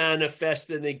need the manifest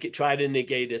to try to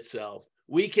negate itself.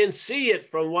 We can see it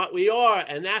from what we are,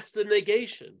 and that's the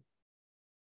negation.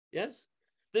 Yes?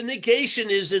 The negation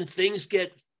isn't things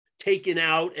get taken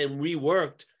out and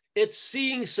reworked. It's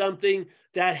seeing something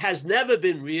that has never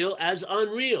been real as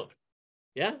unreal.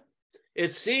 Yeah?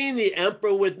 It's seeing the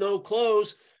emperor with no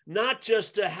clothes, not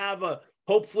just to have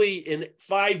hopefully in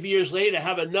 5 years later,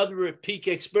 have another peak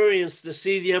experience to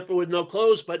see the emperor with no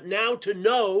clothes, but now to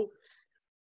know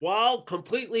while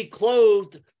completely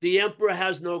clothed, the emperor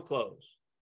has no clothes.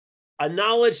 A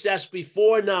knowledge that's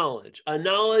before knowledge, a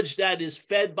knowledge that is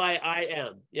fed by I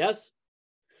am, yes?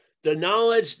 The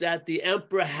knowledge that the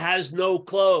emperor has no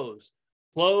clothes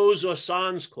or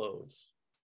sans clothes.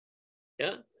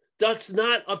 Yeah? That's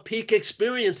not a peak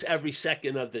experience every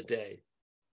second of the day.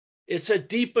 It's a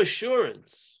deep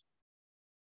assurance.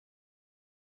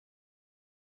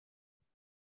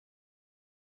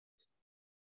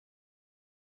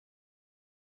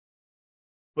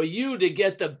 For you to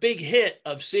get the big hit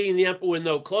of seeing the emperor with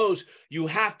no clothes, you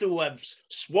have to have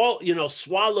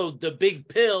swallowed the big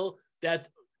pill that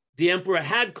the emperor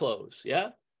had clothes.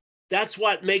 Yeah, that's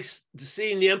what makes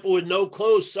seeing the emperor with no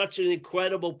clothes such an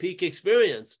incredible peak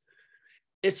experience.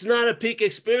 It's not a peak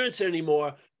experience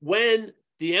anymore. When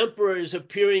the emperor is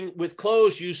appearing with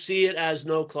clothes, you see it as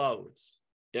no clothes.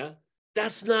 Yeah,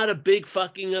 that's not a big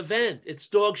fucking event. It's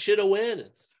dog shit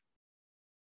awareness.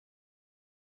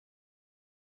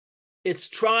 It's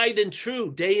tried and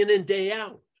true, day in and day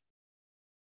out.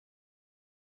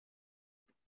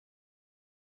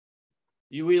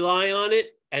 You rely on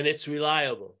it, and it's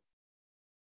reliable.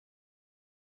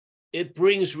 It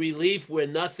brings relief where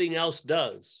nothing else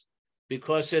does,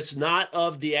 because it's not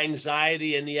of the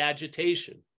anxiety and the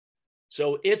agitation.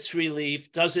 So its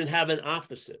relief doesn't have an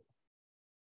opposite.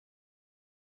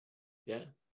 Yeah.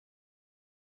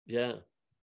 Yeah.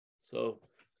 So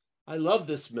I love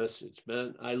this message,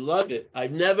 man. I love it. I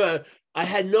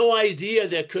had no idea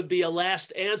there could be a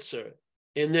last answer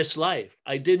in this life.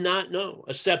 I did not know,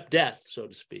 except death, so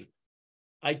to speak.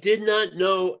 I did not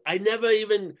know. I never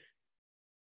even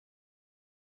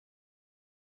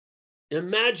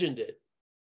imagined it.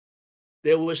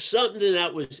 There was something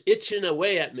that was itching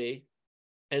away at me,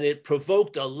 and it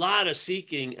provoked a lot of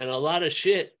seeking and a lot of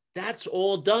shit. That's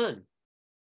all done.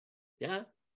 Yeah.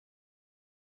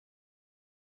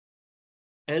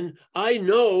 And I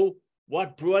know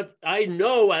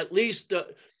at least,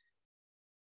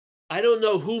 I don't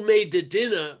know who made the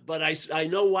dinner, but I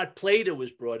know what plate it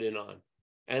was brought in on.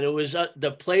 And it was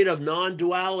the plate of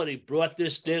non-duality brought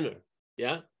this dinner.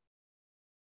 Yeah.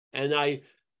 And I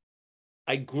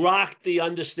grokked the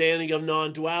understanding of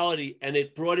non-duality, and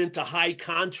it brought into high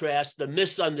contrast the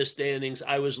misunderstandings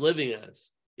I was living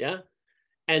as. Yeah.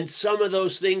 And some of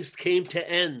those things came to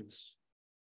ends.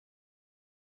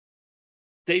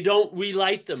 They don't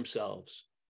relight themselves.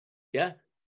 Yeah.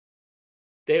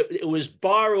 It was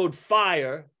borrowed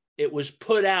fire, it was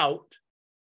put out,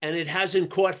 and it hasn't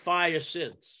caught fire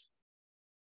since.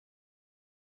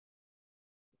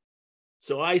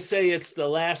 So I say it's the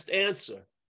last answer.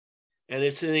 And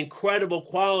it's an incredible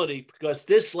quality because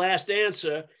this last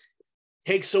answer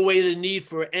takes away the need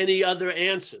for any other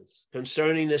answers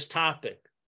concerning this topic.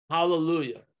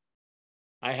 Hallelujah.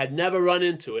 I had never run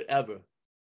into it ever.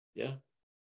 Yeah.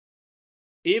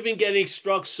 Even getting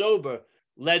struck sober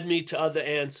led me to other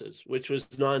answers, which was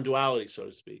non-duality, so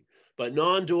to speak. But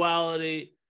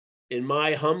non-duality, in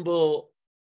my humble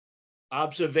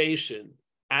observation,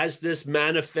 as this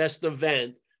manifest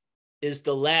event, is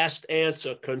the last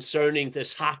answer concerning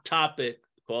this hot topic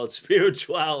called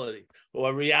spirituality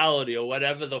or reality or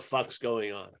whatever the fuck's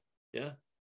going on. Yeah.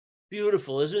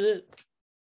 Beautiful, isn't it?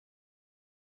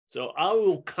 So I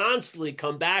will constantly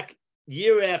come back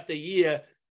year after year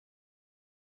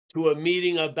to a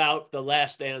meeting about the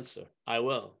last answer. I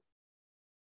will.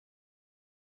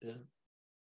 Yeah.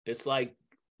 It's like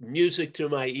music to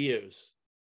my ears.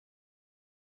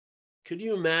 Could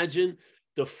you imagine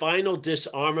the final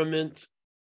disarmament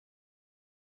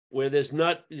where there's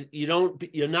not,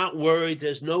 you're not worried,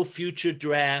 there's no future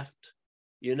draft,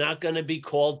 you're not going to be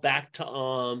called back to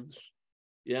arms.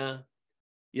 Yeah.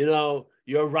 You know,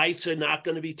 your rights are not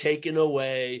going to be taken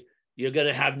away. You're going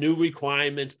to have new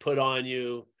requirements put on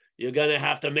you. You're going to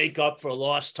have to make up for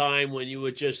lost time when you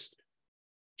were just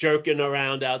jerking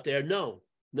around out there. No.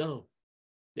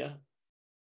 Yeah.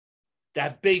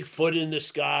 That big foot in the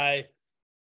sky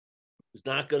is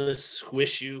not going to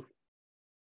squish you.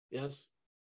 Yes.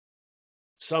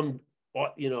 Some,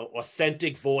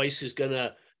 authentic voice is going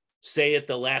to say at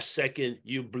the last second,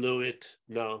 you blew it.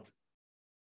 No.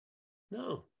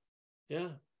 Yeah.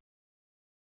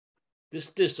 This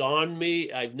disarmed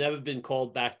me. I've never been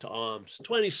called back to arms.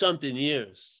 20-something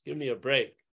years. Give me a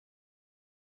break.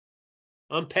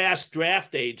 I'm past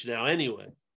draft age now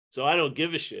anyway, so I don't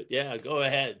give a shit. Yeah, go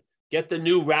ahead. Get the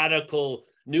new radical,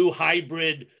 new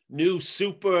hybrid, new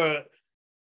super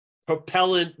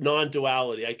propellant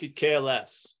non-duality. I could care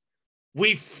less.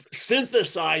 We've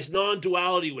synthesized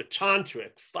non-duality with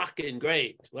tantric. Fucking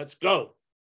great. Let's go.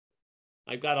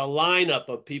 I've got a lineup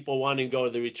of people wanting to go to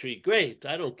the retreat. Great.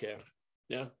 I don't care.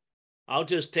 Yeah. I'll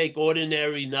just take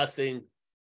ordinary nothing.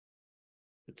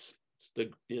 It's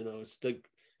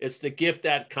the gift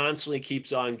that constantly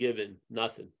keeps on giving.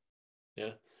 Nothing.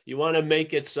 Yeah. You want to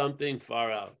make it something,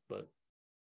 far out, but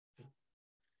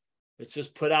let's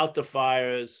just put out the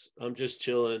fires. I'm just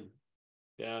chilling.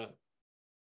 Yeah.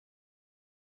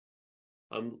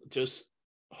 I'm just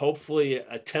hopefully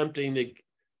attempting to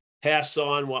pass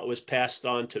on what was passed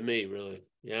on to me, really.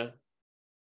 Yeah.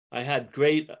 I had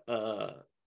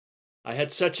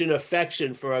such an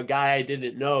affection for a guy I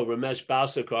didn't know, Ramesh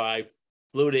Balsekar. I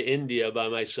flew to India by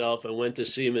myself and went to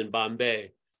see him in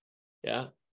Bombay. Yeah.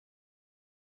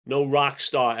 No rock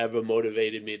star ever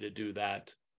motivated me to do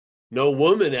that. No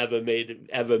woman ever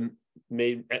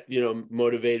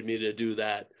motivated me to do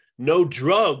that. No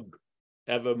drug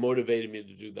ever motivated me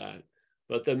to do that.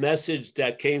 But the message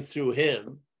that came through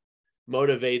him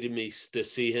motivated me to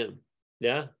see him.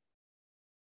 Yeah.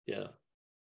 Yeah.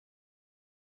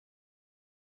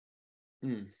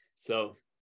 So,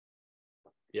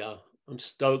 yeah, I'm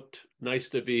stoked. Nice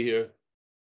to be here.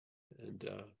 And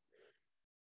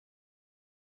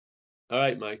all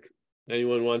right, Mike.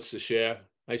 Anyone wants to share?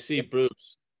 I see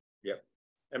Bruce. Yep.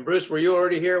 And Bruce, were you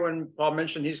already here when Paul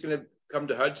mentioned he's going to come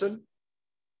to Hudson?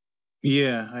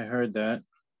 Yeah, I heard that.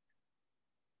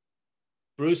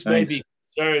 Bruce may be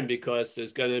concerned because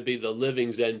there's going to be the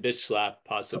living Zen bitch slap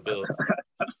possibility.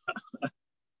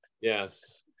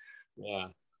 Yes. Yeah.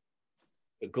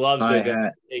 The gloves are going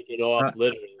to take it off,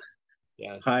 literally.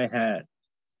 Yes. High hat.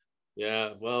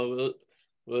 Yeah. Well,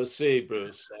 we'll see,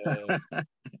 Bruce.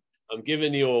 I'm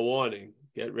giving you a warning.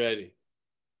 Get ready.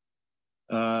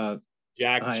 Jack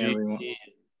G.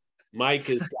 Mike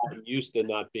has gotten used to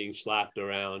not being slapped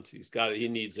around. He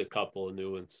needs a couple of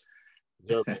new ones.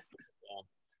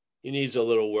 He needs a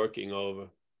little working over.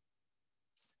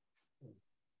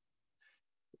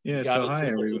 Yeah. So hi,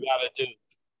 everyone. You got to do.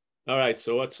 All right.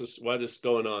 So what is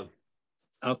going on?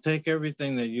 I'll take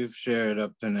everything that you've shared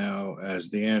up to now as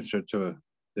the answer to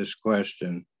this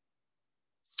question.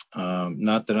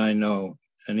 Not that I know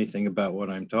anything about what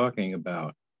I'm talking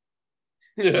about.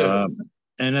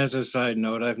 And as a side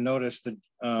note, I've noticed that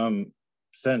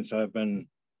since I've been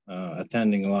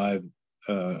attending live,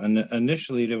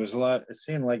 initially there was a lot, it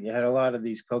seemed like you had a lot of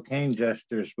these cocaine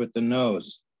gestures with the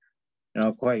nose,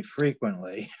 quite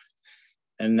frequently.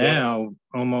 And now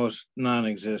almost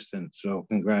non-existent. So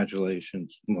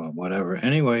congratulations. Well, whatever.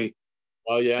 Anyway.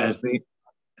 Oh yeah.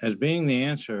 as being the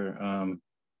answer,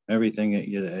 everything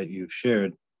that you've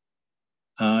shared.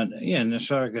 Yeah,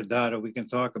 Nisargadatta, we can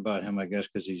talk about him, I guess,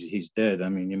 because he's dead. I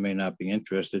mean, you may not be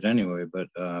interested anyway, but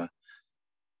the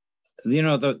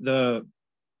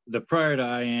prior to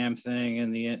I am thing,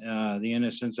 and the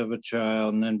innocence of a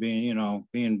child, and then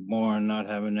being born, not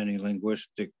having any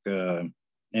linguistic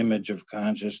image of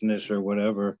consciousness or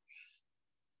whatever,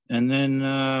 and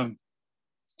then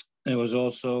it was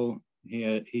also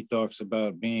he talks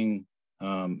about being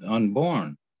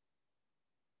unborn.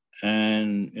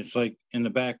 And it's like in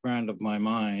the background of my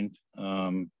mind,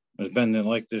 there's been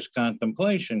like this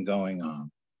contemplation going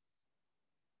on.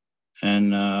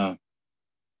 And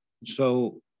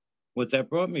so what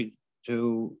that brought me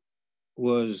to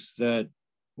was that,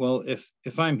 well,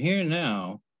 if I'm here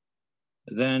now,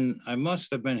 then I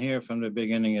must have been here from the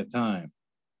beginning of time,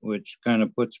 which kind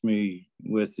of puts me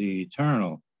with the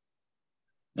eternal.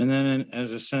 And then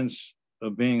as a sense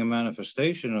of being a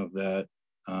manifestation of that,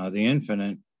 the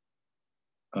infinite,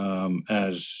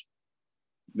 as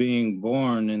being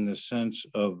born in the sense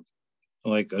of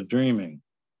like a dreaming.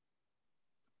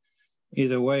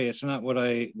 Either way, it's not what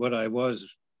I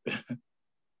was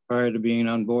prior to being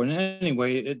unborn.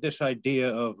 Anyway, this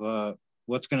idea of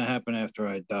what's going to happen after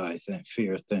I die,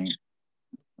 fear thing.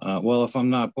 Well, if I'm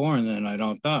not born, then I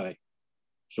don't die.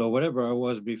 So whatever I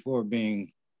was before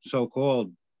being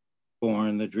so-called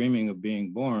born, the dreaming of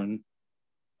being born,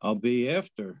 I'll be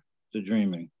after the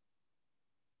dreaming.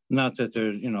 Not that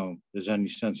there's any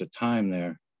sense of time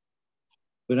there.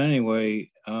 But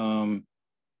anyway,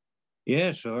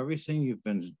 yeah, so everything you've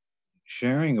been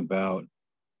sharing about,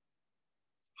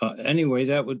 anyway,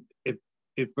 that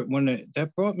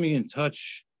brought me in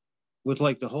touch with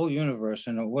like the whole universe.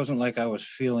 And it wasn't like I was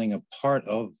feeling a part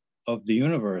of the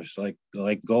universe, like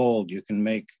gold. You can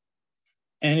make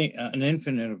an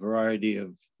infinite variety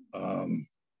of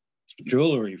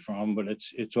jewelry from, but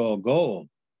it's all gold,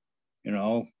 and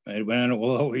it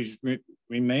will always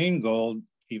remain gold,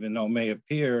 even though it may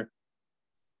appear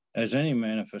as any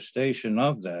manifestation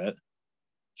of that.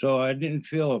 So I didn't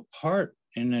feel a part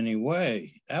in any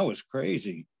way. That was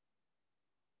crazy.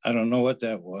 I don't know what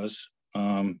that was.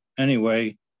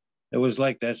 Anyway, it was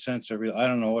like that sense of I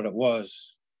don't know what it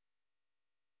was.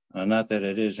 Not that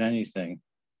it is anything,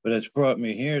 but it's brought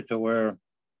me here to where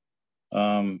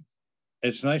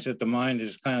it's nice that the mind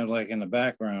is kind of like in the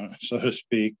background, so to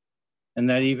speak, and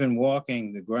that even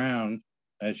walking the ground,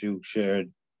 as you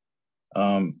shared,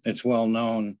 it's well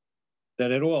known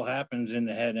that it all happens in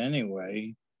the head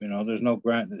anyway. There's no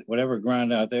ground, whatever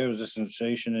ground out there is a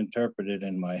sensation interpreted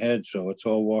in my head. So it's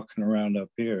all walking around up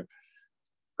here.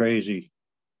 Crazy.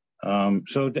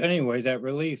 So anyway, that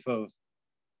relief of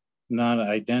not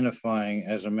identifying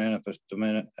as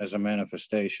a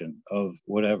manifestation of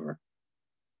whatever.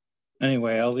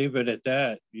 Anyway, I'll leave it at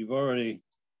that. You've already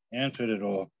answered it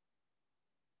all.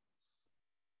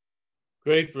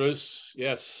 Great, Bruce.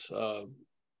 Yes.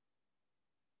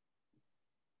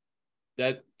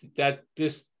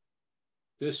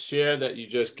 This share that you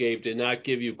just gave did not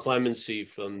give you clemency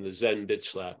from the Zen bitch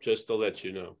slap, just to let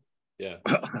you know. Yeah.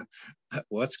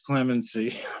 What's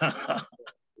clemency?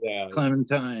 Yeah.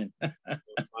 Clementine. We'll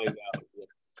find out.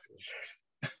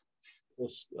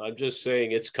 Yes. I'm just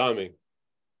saying it's coming.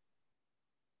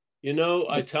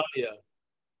 I tell you,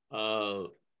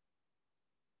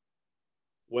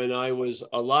 when I was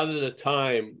a lot of the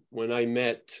time when I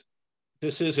met,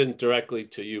 this isn't directly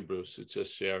to you, Bruce, it's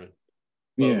just sharing.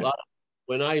 But Yeah.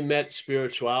 When I met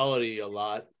spirituality a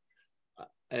lot,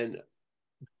 and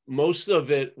most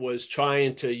of it was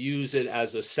trying to use it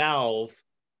as a salve.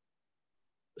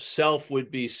 Self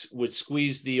would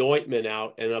squeeze the ointment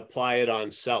out and apply it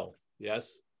on self.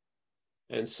 Yes.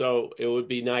 And so it would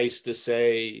be nice to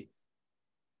say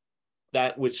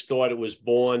that which thought it was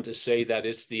born, to say that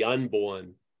it's the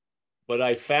unborn. But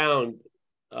I found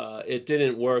it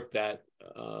didn't work that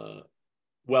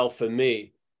well for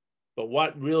me. But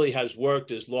what really has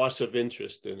worked is loss of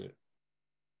interest in it.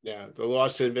 Yeah, the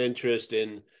loss of interest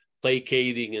in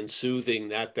placating and soothing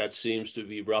that seems to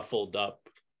be ruffled up.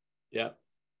 Yeah.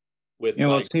 With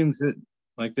it seems that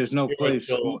like there's no place.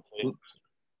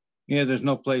 Yeah, there's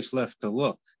no place left to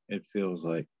look, it feels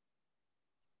like.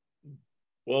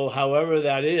 Well, however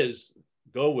that is,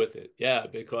 go with it. Yeah,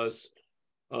 because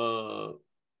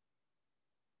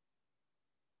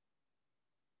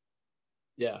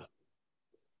yeah.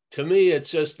 To me, it's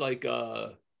just like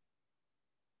I'm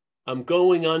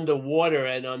going underwater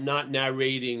and I'm not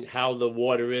narrating how the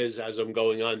water is as I'm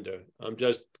going under. I'm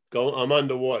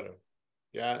underwater.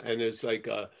 Yeah. And it's like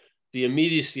the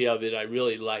immediacy of it I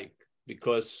really like,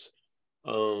 because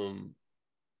and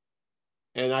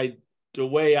the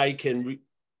way I can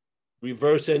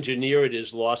reverse engineer it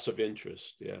is loss of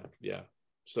interest. Yeah, yeah.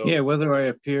 So yeah, whether I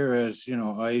appear as, you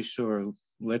know, ice or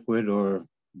liquid or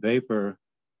vapor,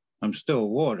 I'm still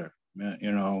water,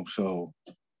 you know, so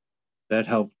that's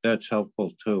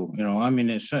helpful too. You know, I mean,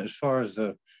 as far as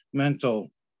the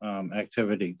mental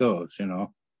activity goes, you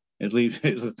know, it leaves,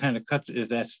 it kind of cuts,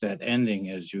 that's that ending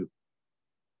as you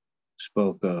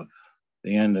spoke of,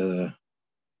 the end of the,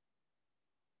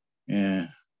 yeah.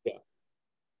 yeah.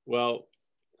 Well,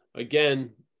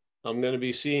 again, I'm going to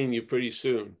be seeing you pretty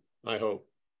soon, I hope.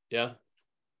 Yeah.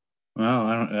 Well,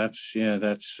 I don't, that's, yeah,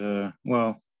 that's,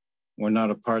 well, we're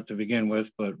not apart to begin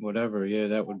with, but whatever. Yeah,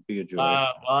 that would be a joy.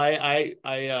 I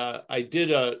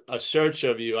did a search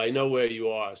of you. I know where you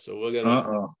are, so we're gonna.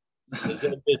 Uh-oh. The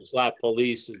Zen Slap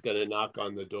police is gonna knock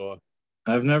on the door.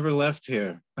 I've never left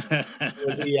here.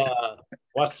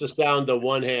 What's the sound of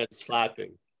one hand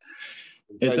slapping?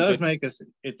 It does make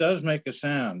a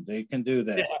sound. They can do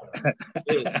that.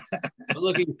 Yeah, I'm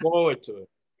looking forward to it.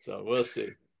 So we'll see.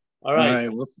 All All right.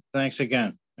 right. Well, thanks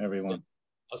again, everyone.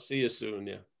 I'll see you soon.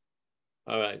 Yeah.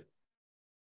 All right.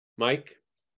 Mike?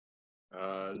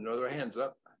 No other hands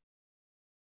up.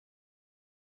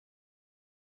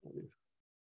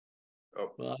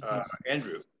 Oh, Well,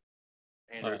 Andrew.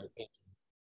 Andrew. right.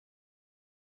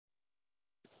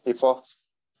 Hey, Paul.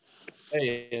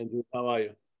 Hey, Andrew. How are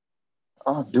you?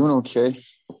 Oh, doing okay.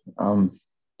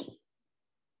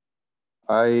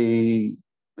 I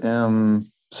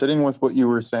am sitting with what you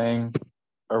were saying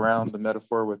around the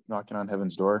metaphor with knocking on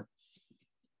heaven's door.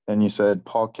 And you said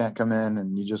Paul can't come in,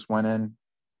 and you just went in.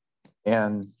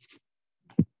 And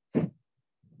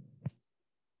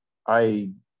I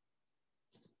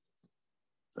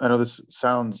know this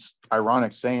sounds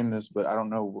ironic saying this, but I don't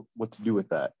know what to do with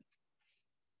that.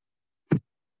 You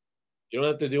don't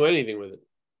have to do anything with it.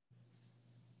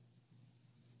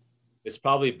 It's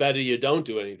probably better you don't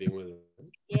do anything with it.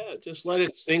 Yeah, just let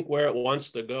it sink where it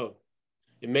wants to go.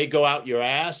 It may go out your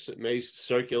ass. It may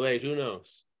circulate. Who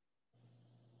knows?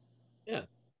 Yeah.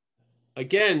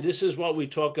 Again, this is what we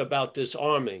talk about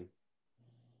disarming.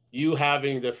 You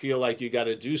having to feel like you got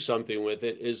to do something with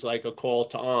it is like a call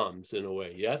to arms in a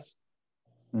way. Yes.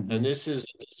 Mm-hmm. And this is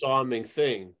a disarming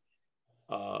thing.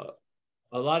 A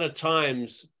lot of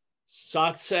times,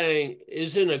 satsang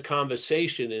isn't a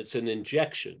conversation. It's an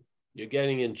injection. You're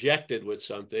getting injected with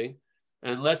something.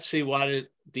 And let's see what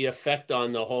the effect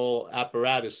on the whole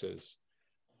apparatus is.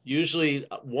 Usually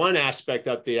one aspect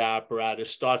of the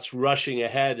apparatus starts rushing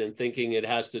ahead and thinking it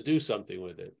has to do something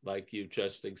with it, like you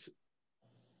just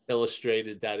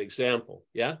illustrated that example.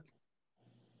 Yeah?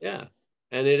 Yeah.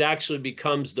 And it actually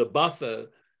becomes the buffer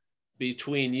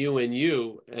between you,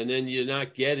 and then you're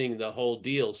not getting the whole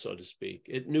deal, so to speak.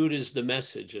 It neuters the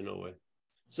message in a way.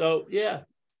 So, yeah,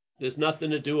 there's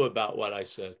nothing to do about what I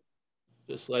said.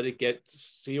 Just let it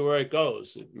see where it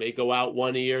goes. It may go out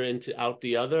one ear out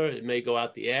the other. It may go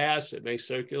out the ass. It may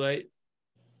circulate.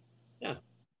 Yeah.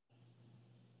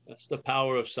 That's the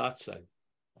power of satsang.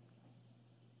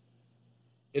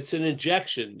 It's an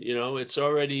injection, it's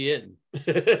already in.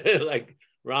 Like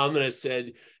Ramana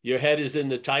said, your head is in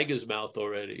the tiger's mouth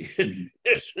already.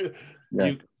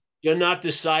 Yeah. You're not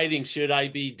deciding, should I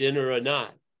be dinner or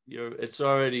not? It's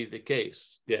already the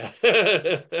case. Yeah.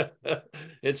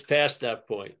 It's past that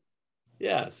point.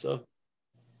 Yeah. So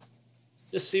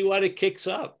just see what it kicks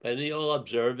up, and you'll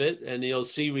observe it, and you'll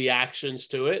see reactions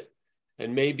to it.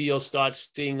 And maybe you'll start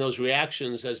seeing those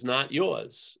reactions as not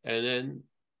yours. And then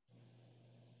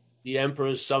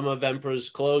some of Emperor's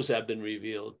clothes have been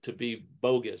revealed to be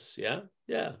bogus. Yeah.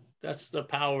 Yeah. That's the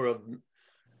power of,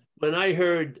 when I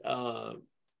heard,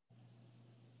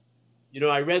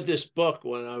 I read this book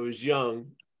when I was young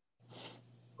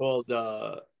called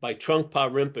by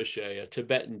Trungpa Rinpoche, a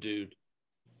Tibetan dude,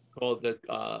 called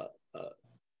the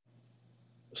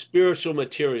Spiritual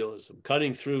Materialism,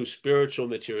 Cutting Through Spiritual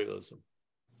Materialism.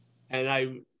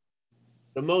 And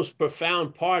the most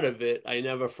profound part of it, I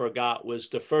never forgot, was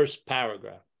the first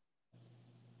paragraph.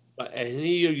 And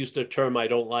he used a term I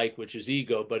don't like, which is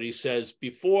ego, but he says,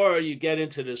 before you get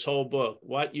into this whole book,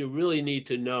 what you really need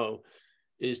to know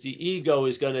is the ego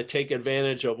is going to take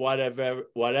advantage of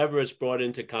whatever it's brought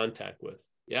into contact with.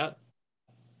 Yeah.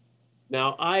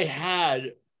 Now, I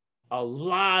had a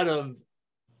lot of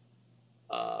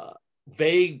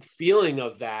vague feeling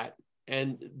of that.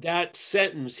 And that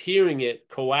sentence, hearing it,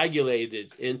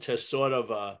 coagulated into sort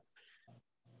of a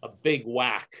big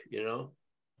whack, Yeah.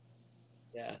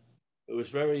 It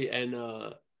was and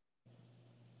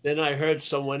then I heard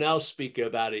someone else speak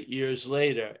about it years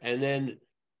later. And then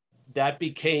that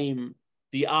became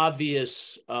the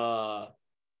obvious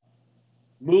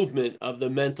movement of the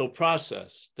mental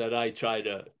process that I try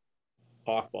to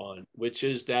harp on, which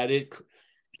is that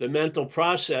the mental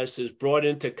process is brought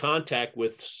into contact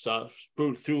with stuff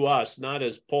through us, not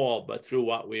as Paul, but through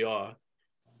what we are.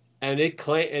 And it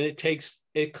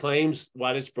claims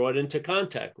what it's brought into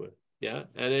contact with. Yeah.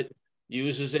 And it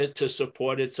uses it to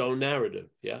support its own narrative.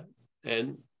 Yeah.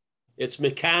 And it's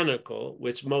mechanical,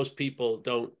 which most people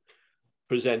don't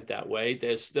present that way.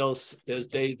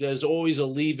 There's always a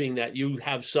leaving that you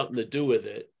have something to do with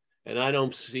it. And I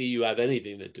don't see you have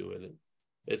anything to do with it.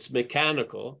 It's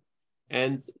mechanical.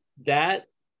 And that,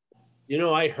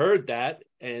 I heard that,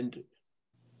 and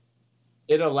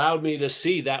it allowed me to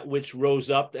see that which rose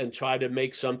up and try to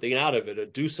make something out of it or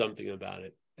do something about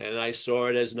it. And I saw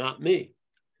it as not me.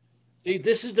 See,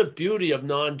 this is the beauty of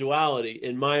non-duality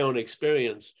in my own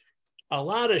experience. A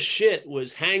lot of shit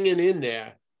was hanging in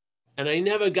there, and I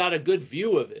never got a good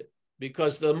view of it,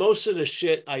 because most of the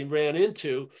shit I ran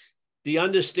into, the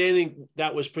understanding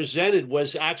that was presented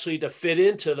was actually to fit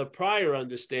into the prior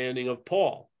understanding of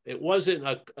Paul. It wasn't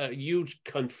a huge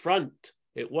confront.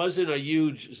 It wasn't a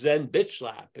huge Zen bitch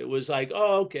slap. It was like,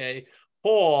 oh, okay,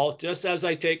 Paul, just as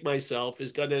I take myself,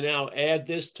 is going to now add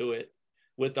this to it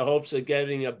with the hopes of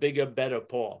getting a bigger, better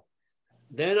Paul.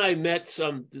 Then I met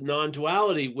some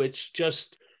non-duality, which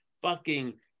just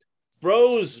fucking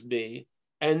froze me.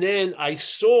 And then I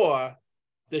saw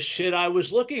the shit I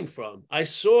was looking from. I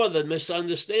saw the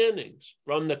misunderstandings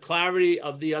from the clarity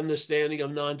of the understanding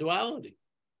of non-duality,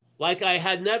 like I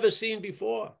had never seen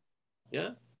before.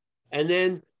 Yeah. And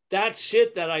then that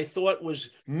shit that I thought was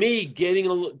me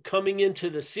coming into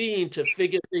the scene to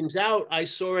figure things out, I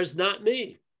saw as not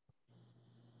me.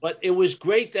 But it was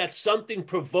great that something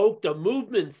provoked a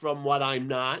movement from what I'm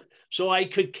not, so I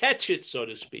could catch it, so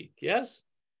to speak. Yes.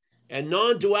 And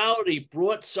non-duality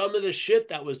brought some of the shit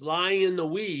that was lying in the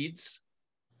weeds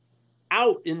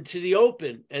out into the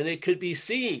open, and it could be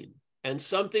seen. And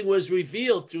something was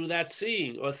revealed through that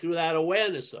seeing or through that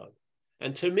awareness of.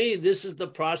 And to me, this is the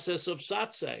process of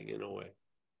satsang in a way.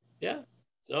 Yeah.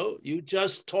 So you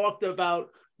just talked about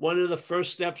one of the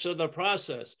first steps of the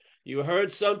process. You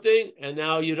heard something, and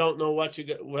now you don't know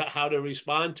how to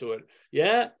respond to it.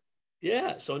 Yeah.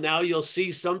 Yeah. So now you'll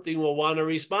see something will want to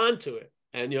respond to it.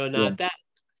 And you're not that.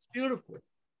 It's beautiful.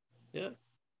 Yeah.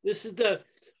 This is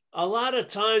a lot of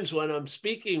times when I'm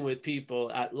speaking with people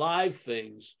at live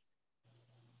things,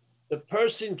 the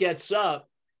person gets up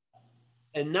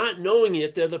and not knowing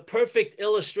it, they're the perfect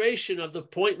illustration of the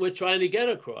point we're trying to get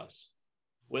across.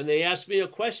 When they ask me a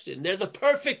question, they're the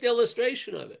perfect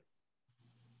illustration of it.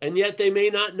 And yet they may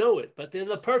not know it, but they're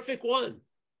the perfect one.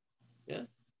 Yeah.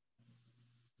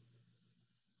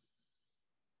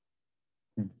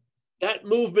 That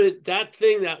movement, that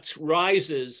thing that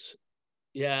rises,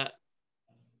 yeah,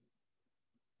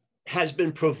 has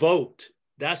been provoked.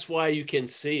 That's why you can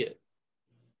see it.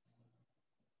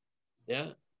 Yeah.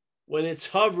 When it's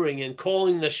hovering and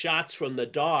calling the shots from the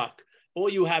dark, all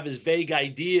you have is vague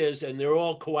ideas, and they're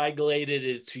all coagulated.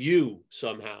 It's you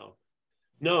somehow.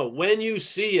 No, when you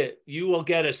see it, you will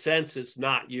get a sense it's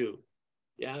not you.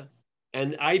 Yeah.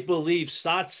 And I believe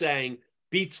satsang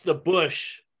beats the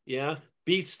bush. Yeah.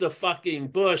 Beats the fucking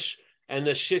bush, and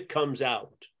the shit comes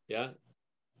out. Yeah.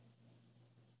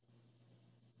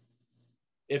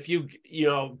 If you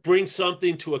bring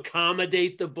something to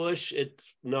accommodate the bush,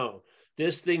 no.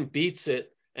 This thing beats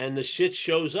it, and the shit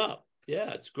shows up.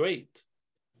 Yeah, it's great.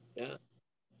 Yeah.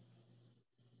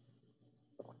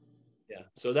 Yeah.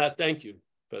 So thank you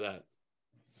for that.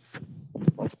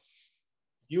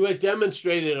 You had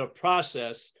demonstrated a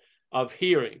process of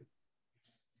hearing.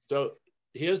 So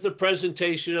here's the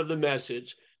presentation of the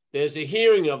message. There's a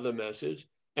hearing of the message,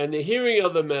 and the hearing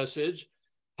of the message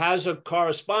has a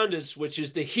correspondence, which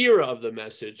is the hearer of the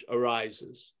message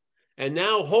arises. And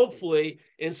now, hopefully,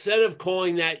 instead of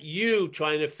calling that you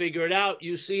trying to figure it out,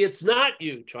 you see it's not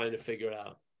you trying to figure it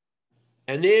out.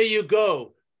 And there you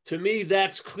go. To me,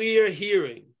 that's clear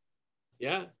hearing.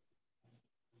 Yeah.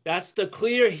 That's the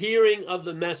clear hearing of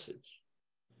the message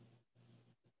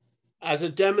as a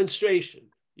demonstration.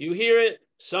 You hear it,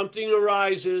 something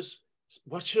arises.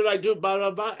 What should I do? Blah,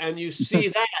 blah, blah. And you see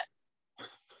that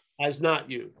as not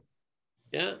you.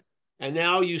 Yeah. And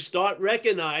now you start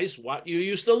recognize what you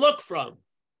used to look from.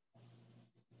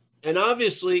 And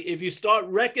obviously, if you start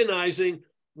recognizing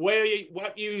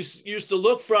what you used to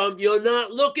look from, you're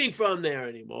not looking from there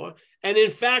anymore. And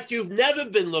in fact, you've never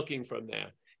been looking from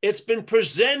there. It's been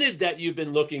presented that you've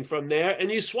been looking from there, and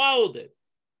you swallowed it.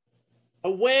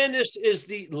 Awareness is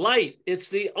the light. It's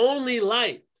the only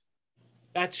light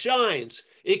that shines.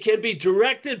 It can be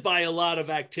directed by a lot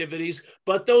of activities,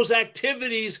 but those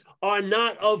activities are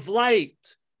not of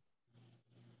light.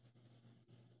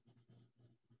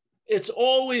 It's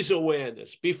always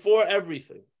awareness before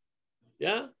everything.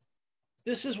 Yeah?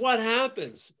 This is what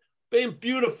happens. Being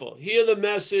beautiful. Hear the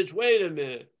message. Wait a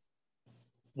minute.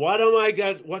 What am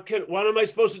I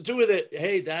supposed to do with it?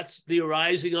 Hey, that's the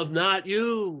arising of not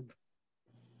you.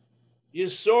 You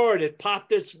saw it. It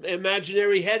popped its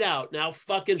imaginary head out. Now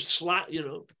fucking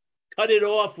cut it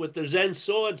off with the Zen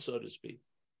sword, so to speak.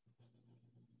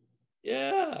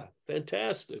 Yeah,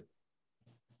 fantastic.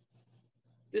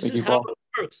 This is how it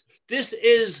works. This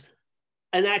is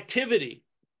an activity.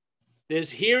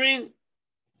 There's hearing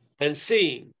and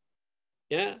seeing.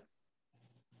 Yeah.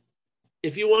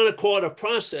 If you want to call it a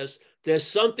process, there's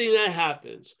something that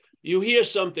happens. You hear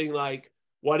something like,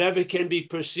 whatever can be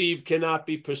perceived cannot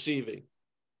be perceiving.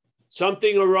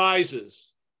 Something arises.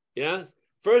 Yeah.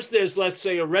 First, there's, let's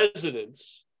say, a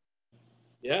resonance.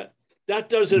 Yeah. That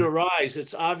doesn't arise.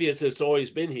 It's obvious it's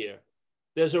always been here.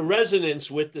 There's a resonance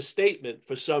with the statement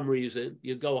for some reason.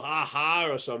 You go, ha ha,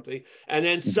 or something. And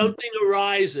then something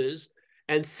arises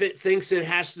and thinks it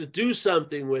has to do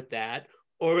something with that,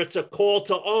 or it's a call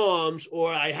to arms,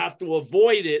 or I have to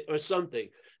avoid it or something.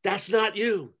 That's not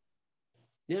you.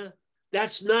 Yeah.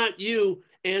 That's not you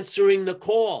answering the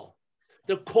call.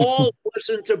 The call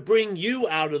wasn't to bring you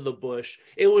out of the bush.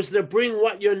 It was to bring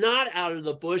what you're not out of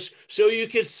the bush so you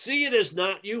could see it as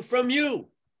not you from you.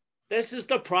 This is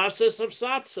the process of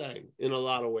satsang in a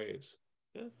lot of ways.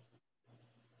 Yeah?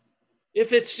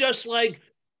 If it's just like,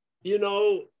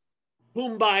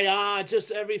 kumbaya,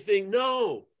 just everything,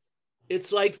 no.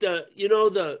 It's like the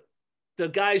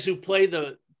guys who play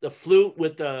the flute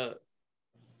with the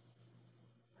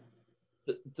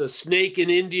snake in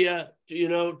India,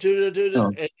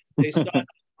 and they start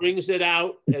brings it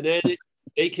out, and then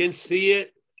they can see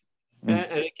it,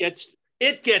 and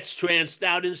it gets tranced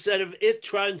out instead of it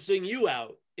trancing you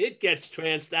out. It gets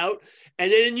tranced out,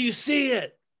 and then you see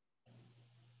it.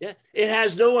 Yeah, it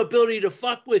has no ability to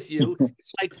fuck with you.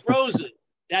 It's like frozen.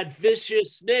 That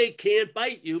vicious snake can't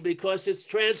bite you because it's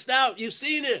tranced out. You've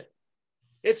seen it.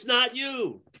 It's not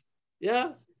you.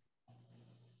 Yeah.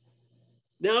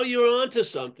 Now you're onto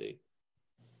something.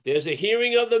 There's a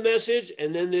hearing of the message,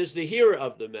 and then there's the hearer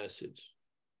of the message.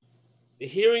 The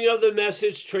hearing of the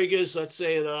message triggers, let's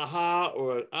say, an aha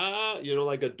or an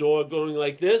like a door going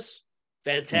like this.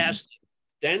 Fantastic.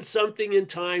 Then something in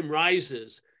time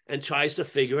rises and tries to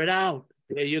figure it out.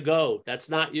 There you go. That's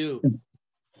not you.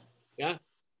 Yeah.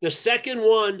 The second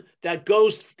one that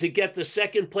goes to get the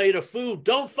second plate of food,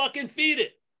 don't fucking feed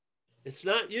it. It's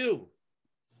not you.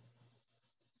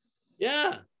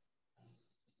 Yeah.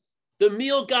 The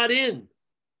meal got in.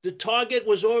 The target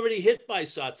was already hit by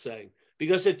satsang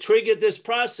because it triggered this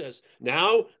process.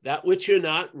 Now, that which you're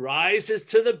not rises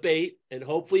to the bait, and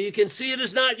hopefully you can see it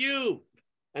as not you.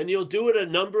 And you'll do it a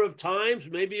number of times,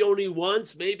 maybe only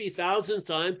once, maybe thousands of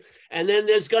times. And then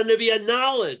there's going to be a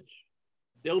knowledge.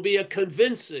 There'll be a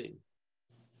convincing.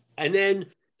 And then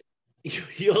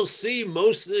you'll see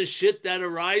most of the shit that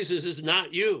arises is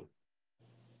not you.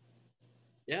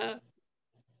 Yeah.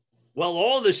 Well,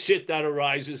 all the shit that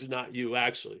arises is not you,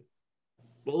 actually.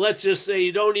 Well, let's just say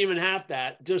you don't even have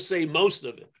that. Just say most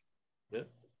of it. Yeah?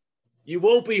 You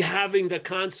won't be having to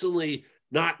constantly,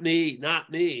 not me,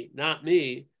 not me, not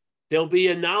me. There'll be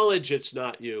a knowledge it's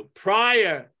not you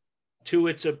prior to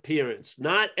its appearance,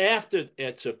 not after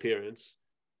its appearance.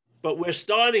 But we're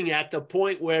starting at the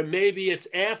point where maybe it's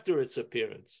after its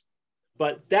appearance.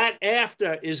 But that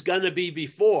after is going to be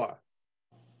before.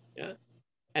 Yeah.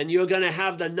 And you're going to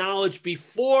have the knowledge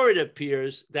before it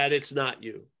appears that it's not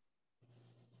you.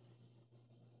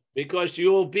 Because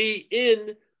you will be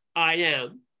in I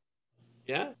am.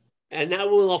 Yeah. And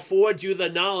that will afford you the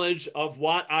knowledge of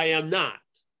what I am not.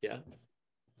 Yeah.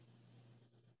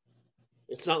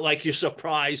 It's not like you're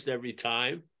surprised every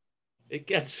time.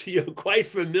 You're quite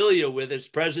familiar with its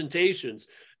presentations.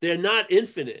 They're not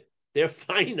infinite. They're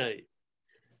finite.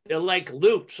 They're like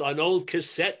loops on old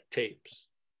cassette tapes.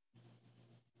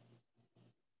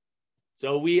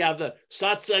 So we have the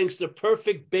satsang's the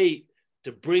perfect bait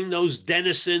to bring those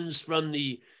denizens from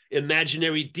the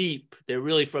imaginary deep. They're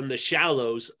really from the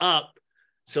shallows up.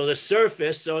 So the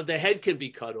surface, so the head can be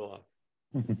cut off.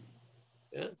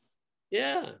 Yeah.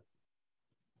 Yeah.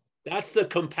 That's the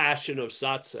compassion of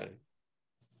satsang.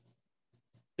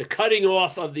 The cutting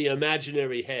off of the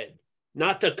imaginary head,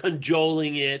 not the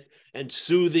cajoling it and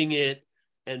soothing it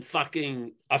and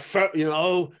fucking,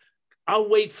 I'll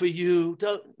wait for you.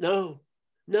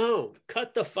 No,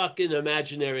 cut the fucking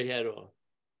imaginary head off.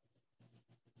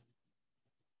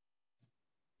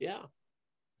 Yeah.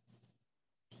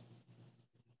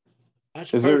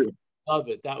 That's perfect. love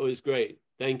it. That was great.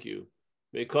 Thank you.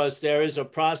 Because there is a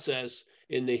process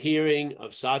in the hearing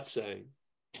of satsang.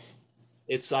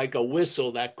 It's like a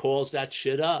whistle that calls that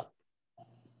shit up.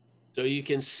 So you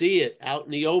can see it out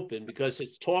in the open because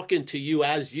it's talking to you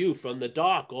as you from the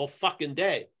dark all fucking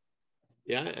day.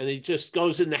 Yeah. And it just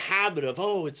goes in the habit of,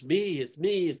 oh, it's me, it's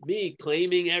me, it's me,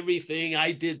 claiming everything.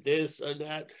 I did this and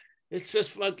that. It's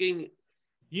just fucking,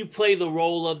 you play the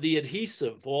role of the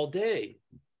adhesive all day.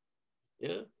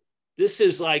 Yeah. This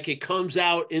is like it comes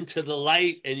out into the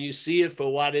light and you see it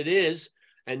for what it is.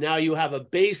 And now you have a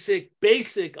basic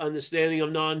understanding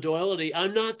of non-duality.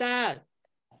 I'm not that.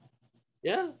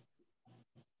 Yeah.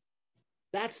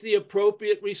 That's the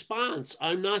appropriate response.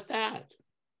 I'm not that.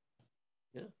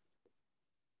 Yeah.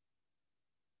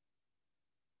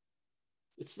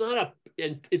 It's not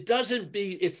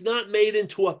it's not made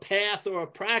into a path or a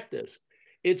practice.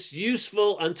 It's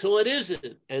useful until it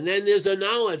isn't. And then there's a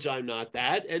knowledge I'm not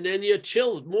that. And then you're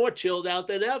chilled, more chilled out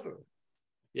than ever.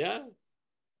 Yeah.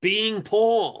 Being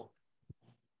Paul,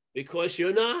 because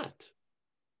you're not.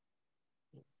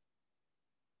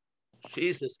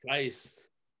 Jesus Christ.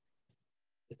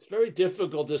 It's very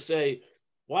difficult to say,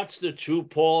 what's the true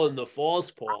Paul and the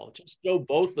false Paul? Just throw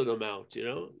both of them out, you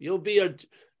know? You'll be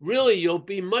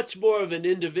much more of an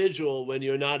individual when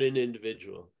you're not an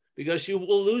individual, because you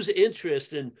will lose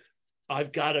interest in,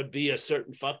 I've got to be a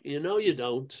certain you know, you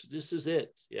don't. This is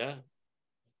it. Yeah.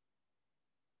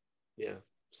 Yeah.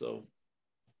 So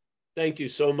thank you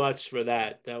so much for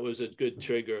that. That was a good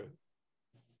trigger.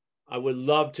 I would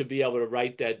love to be able to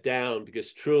write that down,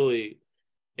 because truly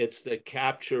it's the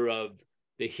capture of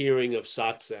the hearing of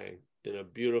satsang in a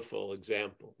beautiful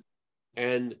example.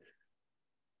 And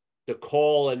the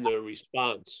call and the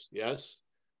response, yes?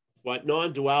 What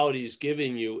non-duality is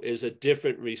giving you is a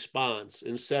different response.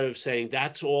 Instead of saying,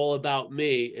 that's all about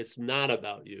me, it's not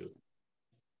about you.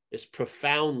 It's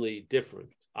profoundly different,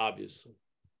 obviously.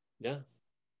 Yeah.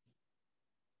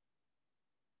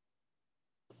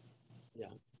 Yeah.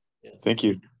 Yeah. Thank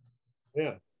you.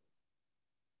 Yeah.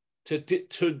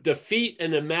 To defeat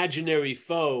an imaginary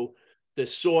foe, the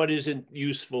sword isn't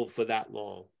useful for that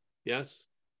long. Yes?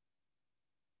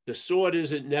 The sword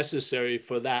isn't necessary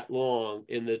for that long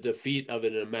in the defeat of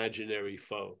an imaginary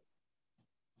foe.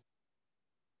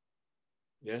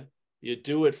 Yeah? You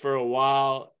do it for a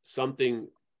while, something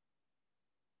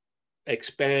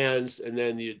expands, and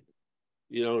then you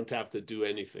don't have to do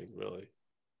anything, really.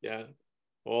 Yeah?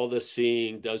 All the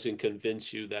seeing doesn't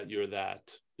convince you that you're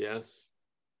that. Yes?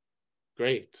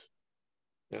 Great.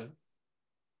 Yeah.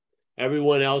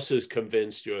 Everyone else is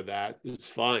convinced you're that. It's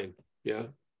fine. Yeah.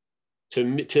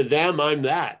 To them, I'm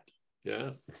that.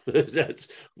 Yeah. That's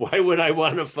why would I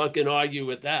want to fucking argue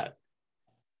with that?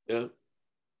 Yeah.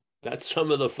 That's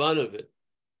some of the fun of it.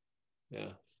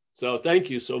 Yeah. So thank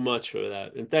you so much for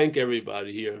that. And thank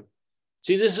everybody here.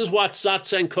 See, this is what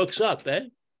satsang cooks up, eh?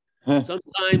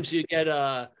 Sometimes you get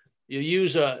you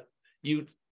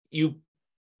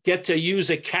get to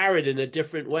use a carrot in a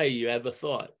different way you ever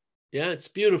thought. Yeah, it's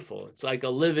beautiful. It's like a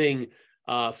living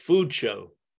food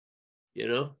show, you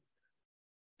know?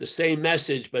 The same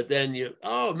message, but then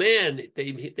oh man,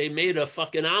 they made a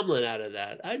fucking omelet out of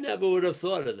that. I never would have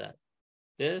thought of that.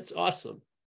 Yeah, it's awesome.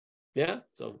 Yeah,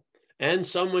 so, and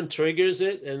someone triggers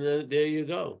it, and then there you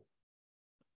go.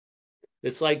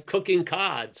 It's like cooking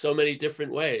cod so many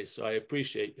different ways, so I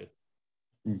appreciate you.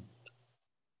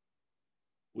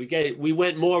 We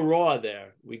went more raw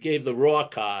there. We gave the raw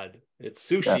cod. It's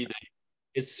sushi day.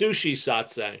 It's sushi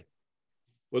satsang.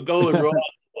 We're going raw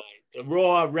tonight. The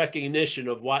raw recognition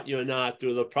of what you're not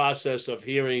through the process of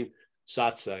hearing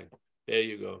satsang. There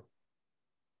you go.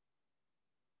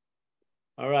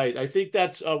 All right. I think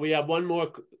that's, we have one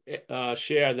more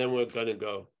share, then we're going to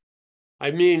go.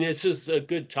 I mean, this is a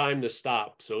good time to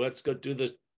stop. So let's go do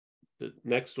the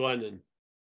next one.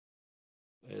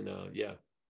 And yeah.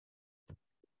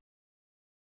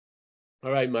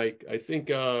 All right, Mike. I think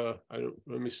let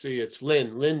me see. It's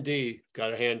Lynn. Lynn D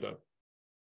got her hand up.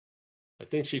 I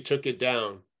think she took it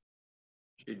down.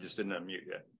 She just didn't unmute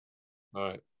yet. All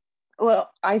right.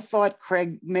 Well, I thought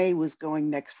Craig May was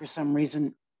going next for some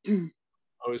reason.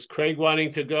 Oh, is Craig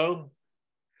wanting to go?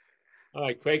 All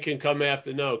right, Craig can come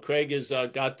after. No, Craig has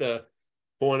got the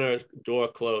corner door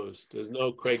closed. There's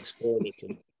no Craig's corner.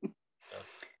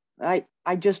 I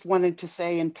just wanted to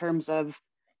say, in terms of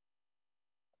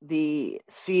the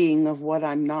seeing of what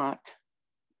I'm not,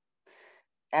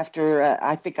 after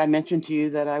I think I mentioned to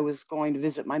you that I was going to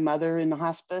visit my mother in the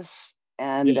hospice,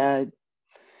 and I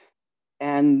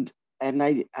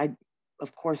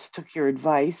of course took your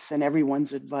advice and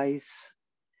everyone's advice,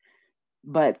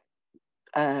 but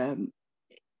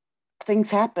things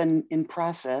happen in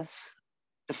process.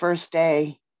 The first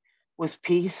day was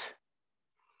peace.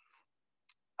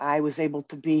 I was able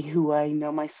to be who I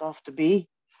know myself to be.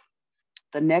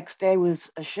 The next day was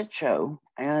a shit show,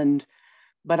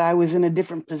 but I was in a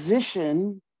different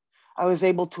position. I was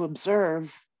able to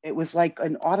observe. It was like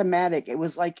an automatic. It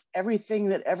was like everything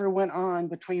that ever went on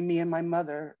between me and my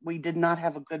mother. We did not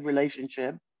have a good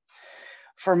relationship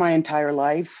for my entire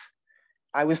life.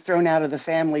 I was thrown out of the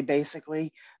family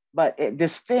basically, but it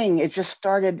just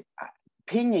started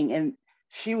pinging, and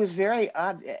she was very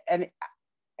odd, and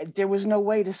there was no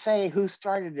way to say who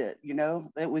started it.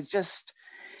 It was just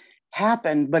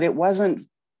happened, but it wasn't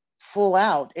full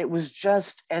out. It was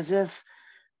just as if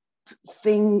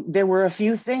there were a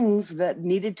few things that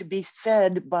needed to be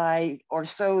said by, or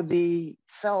so the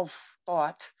self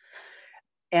thought,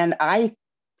 and I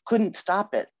couldn't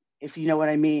stop it, if you know what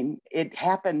I mean. It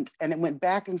happened and it went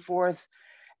back and forth,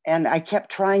 and I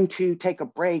kept trying to take a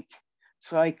break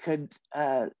so I could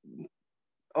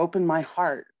open my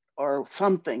heart or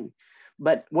something,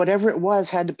 but whatever it was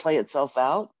had to play itself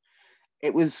out.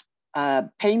 It was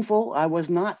painful. I was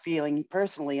not feeling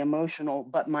personally emotional,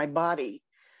 but my body,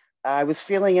 I was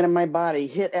feeling it in my body,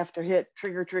 hit after hit,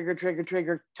 trigger, trigger, trigger,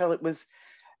 trigger, till it was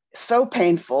so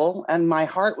painful. And my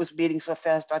heart was beating so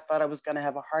fast, I thought I was going to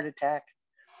have a heart attack.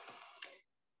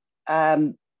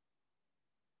 And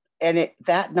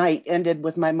that night ended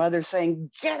with my mother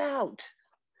saying, "Get out."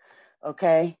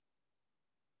 Okay.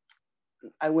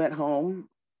 I went home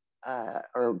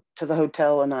or to the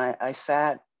hotel, and I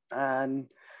sat and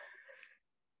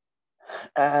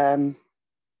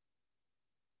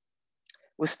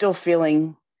was still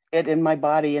feeling it in my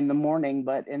body in the morning,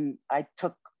 I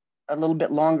took a little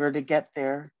bit longer to get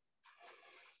there.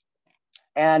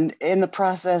 And in the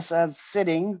process of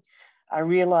sitting, I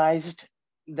realized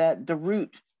that the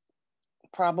root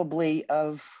probably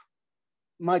of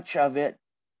much of it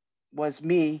was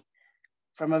me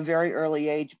from a very early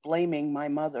age blaming my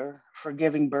mother for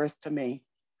giving birth to me,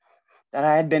 that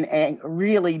I had been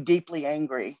really deeply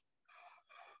angry.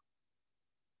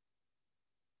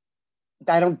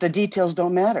 The details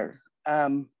don't matter.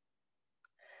 I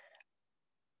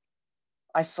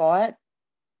saw it.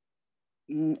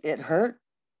 It hurt.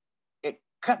 It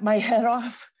cut my head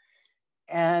off,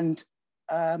 and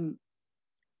I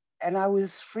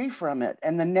was free from it.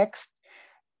 And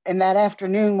that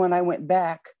afternoon when I went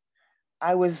back,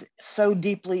 I was so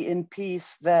deeply in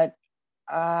peace that,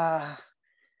 and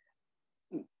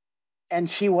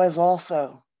she was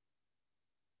also.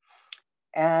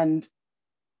 And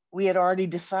we had already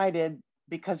decided,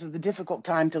 because of the difficult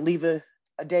time, to leave a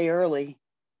day early.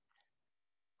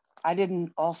 I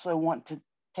didn't also want to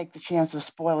take the chance of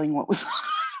spoiling what was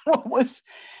what was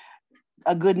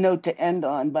a good note to end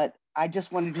on, but I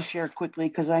just wanted to share quickly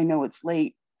because I know it's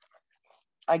late.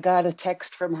 I got a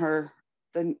text from her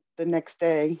the next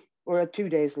day or 2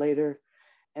 days later,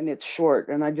 and it's short,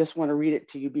 and I just want to read it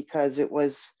to you because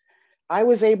I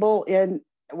was able,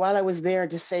 while I was there,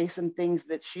 to say some things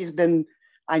that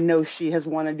I know she has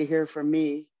wanted to hear from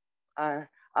me our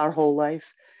whole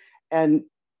life. And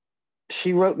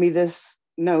she wrote me this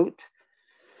note.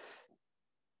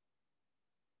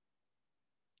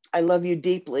 "I love you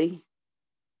deeply,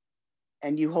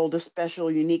 and you hold a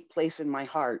special, unique place in my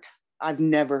heart." I've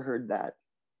never heard that.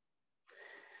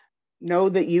 "Know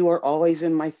that you are always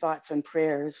in my thoughts and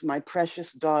prayers, my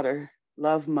precious daughter.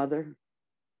 Love, Mother."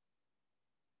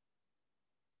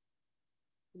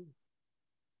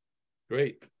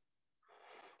 Great.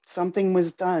 Something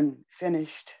was done,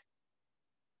 finished.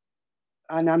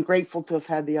 And I'm grateful to have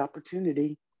had the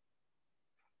opportunity.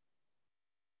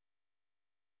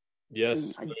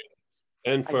 Yes. And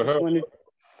And I for just her. wanted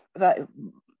that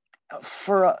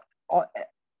for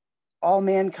all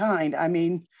mankind. I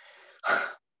mean,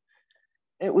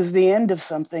 it was the end of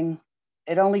something.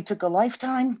 It only took a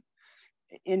lifetime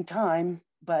in time,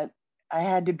 but I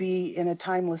had to be in a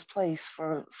timeless place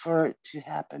for it to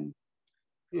happen.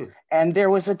 And there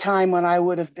was a time when I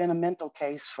would have been a mental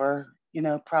case for,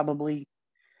 probably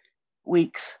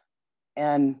weeks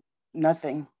and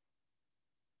nothing.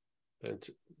 That's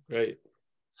great.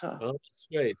 So Oh, that's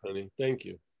great, honey. Thank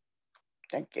you.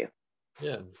 thank you.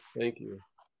 Yeah, thank you.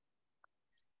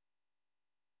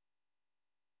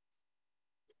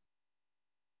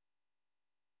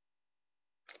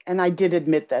 And I did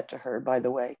admit that to her, by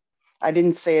the way. I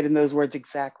didn't say it in those words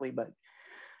exactly, but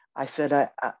I said,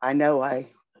 I know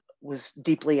I was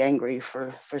deeply angry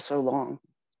for so long.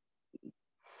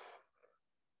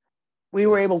 We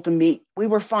were able to meet. We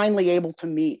were finally able to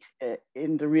meet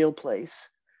in the real place,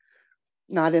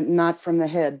 not from the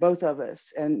head, both of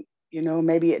us. And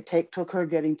maybe it took her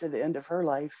getting to the end of her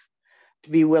life to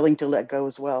be willing to let go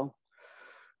as well.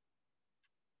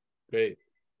 Great.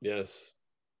 Yes.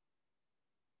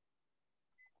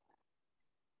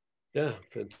 Yeah,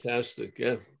 fantastic.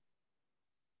 Yeah.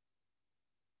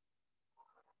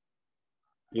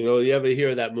 You know, you ever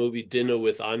hear that movie Dinner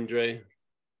with Andre?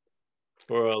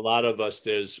 For a lot of us,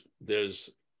 there's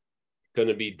going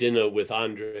to be dinner with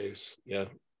Andres. Yeah.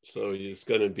 So it's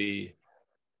going to be,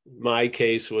 my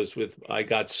case was I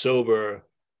got sober.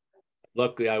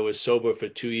 Luckily, I was sober for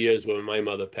 2 years when my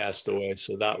mother passed away.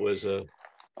 So that was a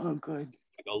Good.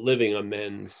 living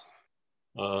amends.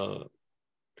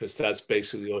 Because that's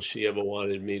basically all she ever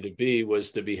wanted me to be,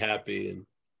 was to be happy. And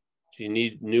she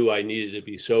knew I needed to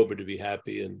be sober to be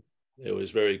happy. And it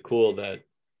was very cool that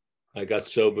I got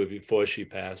sober before she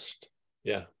passed.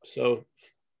 Yeah. So,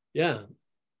 yeah.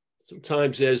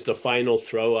 Sometimes there's the final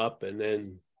throw up, and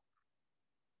then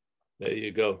there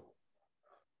you go.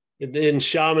 In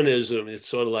shamanism, it's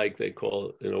sort of like they call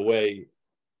it, in a way,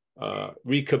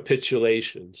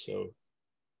 recapitulation. So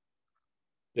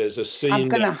there's a scene. I'm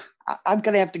gonna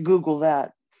have to Google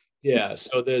that. Yeah.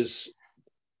 So there's,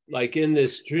 like, in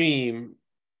this dream,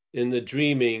 in the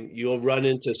dreaming, you'll run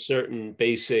into certain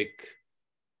basic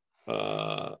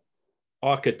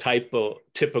archetypal,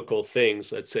 typical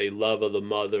things, let's say love of the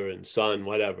mother and son,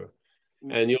 whatever.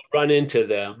 And you'll run into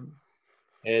them.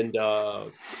 And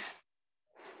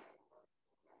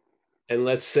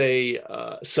let's say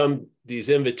these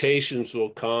invitations will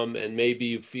come, and maybe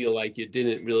you feel like you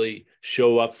didn't really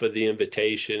show up for the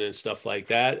invitation and stuff like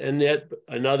that. And yet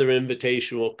another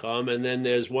invitation will come, and then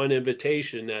there's one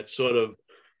invitation that sort of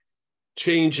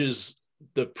changes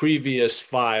the previous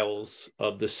files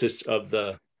of the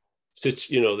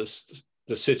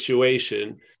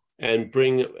situation, and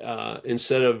bring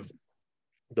instead of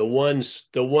the one,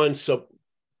 so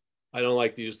I don't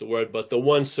like to use the word, but the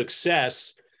one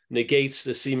success negates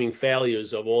the seeming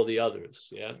failures of all the others.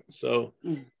 Yeah. So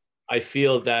I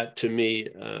feel that, to me,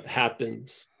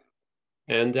 happens,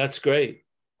 and that's great.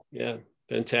 Yeah.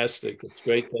 Fantastic. It's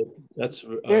great that's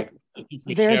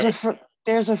there's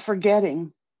a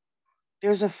forgetting.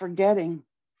 There's a forgetting.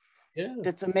 Yeah.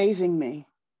 That's amazing me.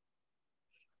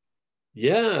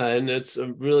 Yeah. And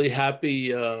I'm really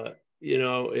happy,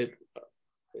 it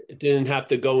didn't have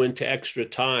to go into extra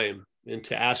time,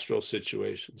 into astral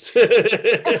situations.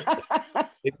 It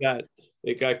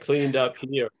got cleaned up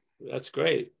here. That's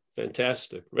great.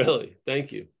 Fantastic. Really.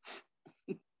 Thank you.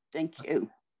 Thank you.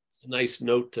 It's a nice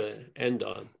note to end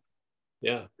on.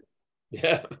 Yeah.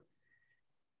 Yeah.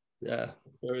 Yeah.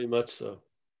 Very much so.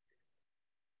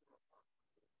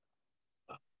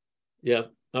 Yeah.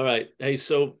 All right. Hey,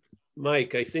 so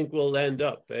Mike, I think we'll end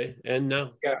up, eh? And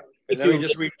now. Yeah. And let me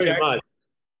just recheck.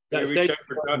 Let me recheck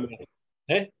for John.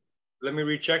 Hey? Let me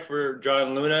recheck for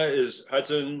John Luna. Is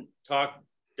Hudson Talk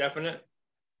definite?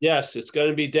 Yes, it's going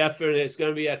to be definite. It's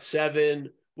going to be at 7.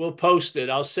 We'll post it.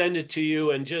 I'll send it to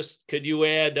you, and just, could you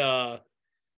add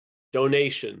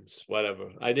donations,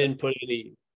 whatever. I didn't put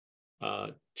any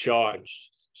charge.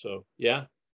 So yeah,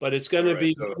 but it's going to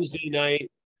be Wednesday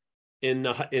night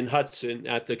in Hudson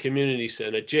at the community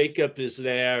center. Jacob is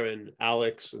there, and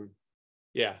Alex, and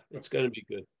yeah, it's going to be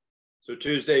good. So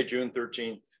Tuesday, June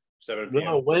 13th, 7 p.m.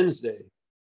 No, Wednesday.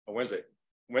 Oh, Wednesday,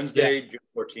 yeah. June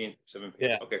 14th, 7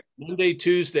 p.m. Yeah. Okay. Monday,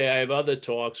 Tuesday, I have other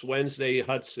talks. Wednesday,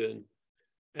 Hudson.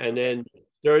 And then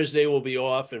Thursday will be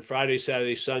off, and Friday,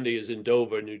 Saturday, Sunday is in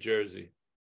Dover, New Jersey.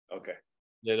 Okay.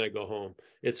 Then I go home.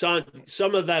 It's on,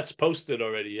 some of that's posted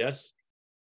already, yes?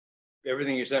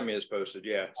 Everything you sent me is posted,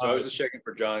 yeah. So I was just checking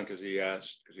for John because he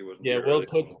asked, because he wasn't. Yeah,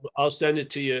 I'll send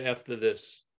it to you after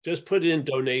this. Just put in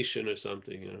donation or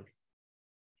something,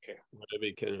 Okay. Whatever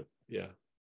you can, yeah.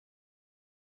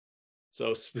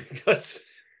 So, because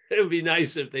it would be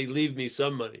nice if they leave me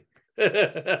some money.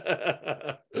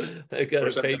 I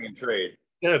gotta pay in trade.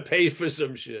 Gotta pay for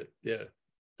some shit. Yeah.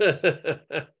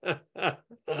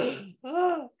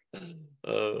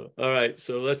 All right.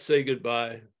 So let's say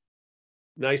goodbye.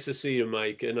 Nice to see you,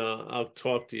 Mike. And I'll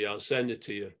talk to you. I'll send it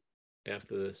to you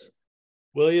after this.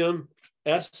 William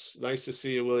S. Nice to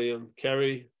see you, William.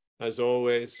 Kerry, as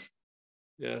always.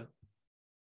 Yeah.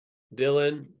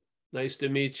 Dylan, nice to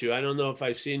meet you. I don't know if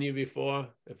I've seen you before.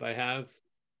 If I have,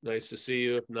 nice to see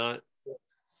you. If not,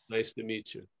 nice to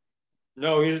meet you.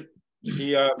 No, he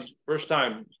first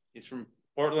time. He's from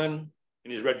Portland,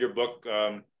 and he's read your book,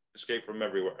 Escape from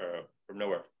Everywhere, from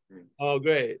Nowhere. Oh,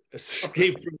 great.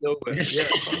 Escape from Nowhere. Yeah.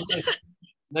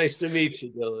 Nice to meet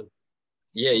you, Dylan.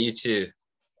 Yeah, you too.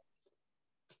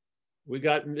 We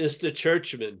got Mr.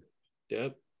 Churchman.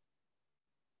 Yep.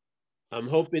 I'm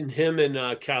hoping him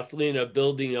and Kathleen are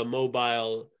building a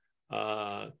mobile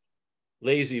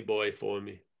lazy boy for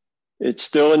me. It's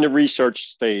still in the research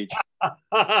stage.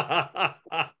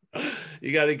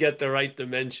 You got to get the right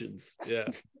dimensions. Yeah.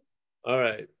 All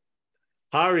right.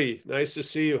 Hari, nice to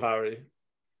see you, Hari.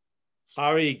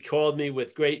 Hari called me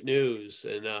with great news,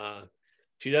 and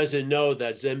she doesn't know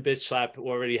that Zen Bitch Slap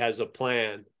already has a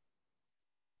plan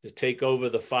to take over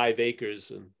the 5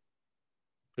 acres and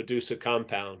produce a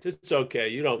compound. It's okay.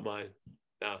 You don't mind.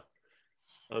 No.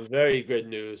 I'm very good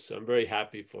news. I'm very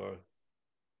happy for her.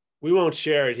 We won't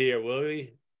share it here, will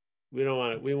we? We don't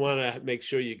want it. We want to make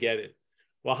sure you get it.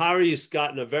 Well, Hari's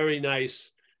gotten a very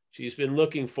nice, she's been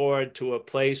looking forward to a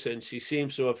place, and she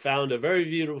seems to have found a very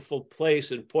beautiful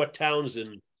place in Port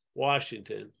Townsend,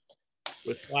 Washington,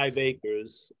 with 5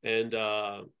 acres, and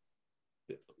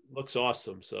it looks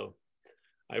awesome. So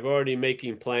I've already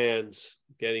making plans,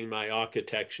 getting my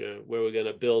architecture, where we're going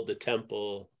to build the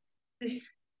temple.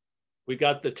 We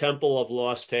got the Temple of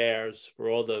Lost Hairs for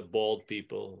all the bald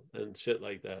people and shit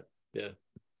like that. Yeah.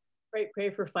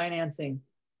 Pray for financing.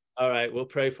 All right, we'll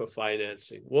pray for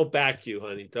financing. We'll back you,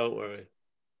 honey. Don't worry.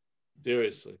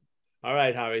 Seriously. All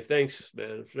right, Harry. Thanks,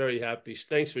 man. Very happy.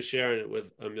 Thanks for sharing it with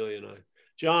Amelia and I.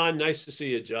 John, nice to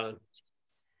see you, John.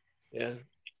 Yeah.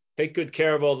 Take good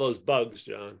care of all those bugs,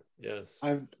 John. Yes.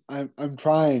 I'm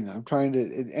trying. I'm trying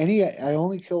to. I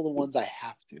only kill the ones I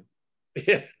have to.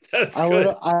 Yeah, that's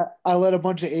good. I let a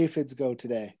bunch of aphids go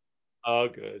today. Oh,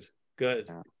 good. Good.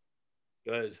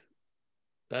 Good.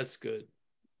 That's good.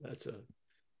 That's a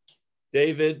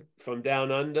David from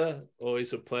down under.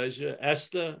 Always a pleasure.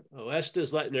 Esther. Oh,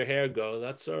 Esther's letting her hair go.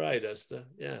 That's all right, Esther.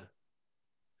 Yeah.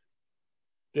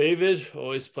 David,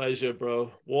 always pleasure,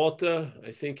 bro. Walter,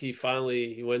 I think he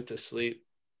went to sleep.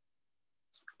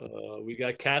 We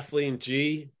got Kathleen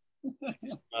G.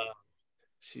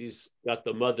 She's got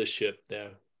the mothership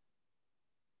there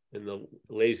in the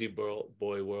lazy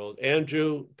boy world.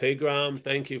 Andrew Pegram,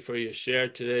 thank you for your share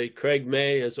today. Craig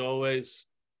May, as always.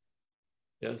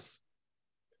 Yes.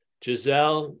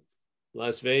 Giselle,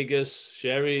 Las Vegas.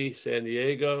 Sherry, San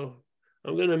Diego.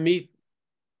 I'm going to meet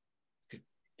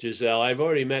Giselle. I've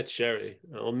already met Sherry.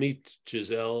 I'll meet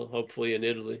Giselle, hopefully in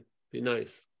Italy. Be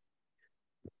nice.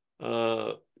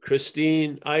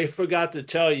 Christine, I forgot to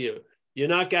tell you, you're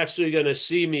not actually going to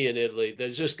see me in Italy.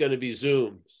 There's just going to be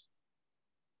Zooms.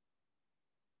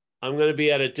 I'm going to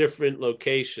be at a different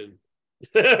location.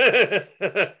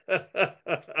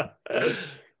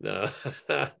 No,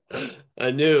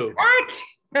 Anu. What?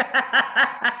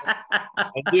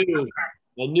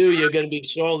 Anu, you're going to be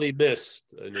sorely missed.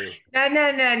 Anu. No.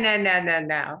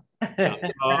 No,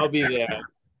 I'll be there.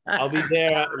 I'll be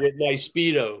there with my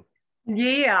Speedo.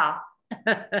 Yeah.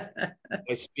 My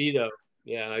Speedo.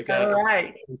 Yeah, I got All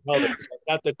right. colors.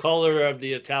 I got the color of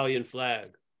the Italian flag.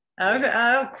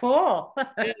 Oh, cool.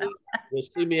 Yeah, you'll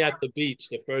see me at the beach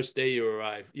the first day you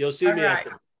arrive. You'll see me at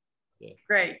the yeah.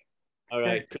 Great. All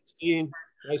right, Christine,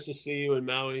 nice to see you in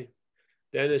Maui.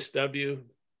 Dennis W.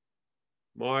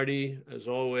 Marty, as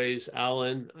always.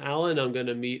 Alan, I'm going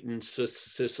to meet in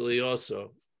Sicily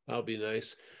also. That'll be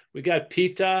nice. We got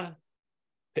Pita.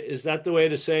 Is that the way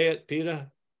to say it,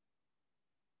 Pita?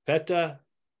 Peta?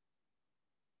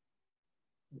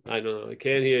 I don't know. I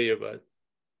can't hear you, but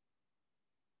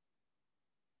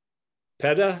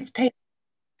Peta? It's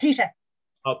Peter.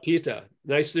 Oh, Pita.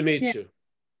 Nice to meet you.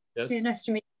 Yes. Yeah, nice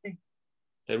to meet you.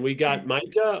 And we got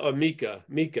Micah or Mika?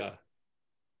 Mika.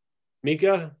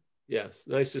 Yes.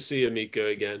 Nice to see you, Mika,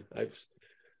 again.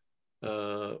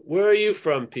 Where are you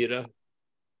from, Peter?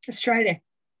 Australia.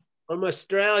 From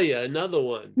Australia, another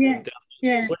one. Yeah.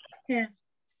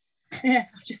 I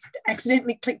just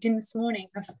accidentally clicked in this morning.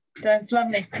 That's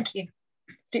lovely. Thank you.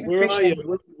 Where are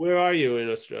you? Where are you in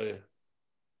Australia?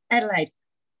 Adelaide.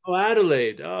 Oh,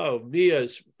 Adelaide. Oh,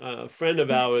 Mia's a friend of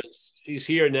ours. She's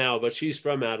here now, but she's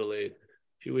from Adelaide.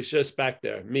 She was just back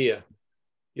there. Mia.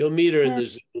 You'll meet her in the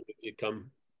Zoom if you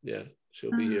come. Yeah,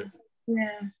 she'll be here.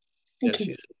 Yeah. Thank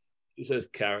you. She's a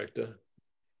character.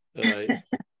 All right.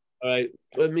 All right.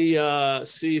 Let me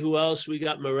see who else we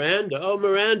got. Miranda. Oh,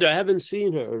 Miranda. I haven't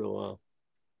seen her in a while.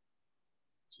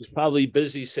 She's probably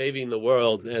busy saving the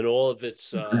world and all of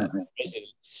its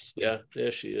residents. Yeah,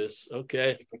 there she is.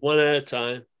 Okay. One at a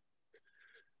time.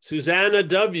 Susanna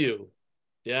W.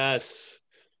 Yes.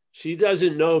 She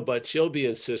doesn't know, but she'll be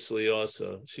in Sicily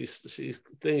also. She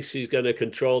thinks she's going to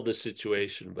control the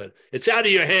situation, but it's out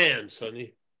of your hands,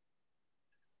 honey.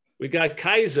 We got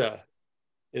Kaiser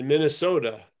in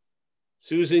Minnesota.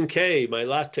 Susan K, my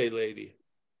latte lady.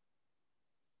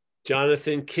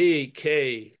 Jonathan King,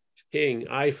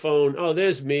 iPhone. Oh,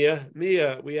 there's Mia.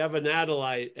 Mia, we have an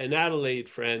Adelaide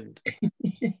friend.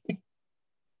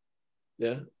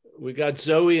 Yeah. We got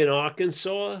Zoe in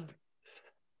Arkansas.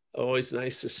 Always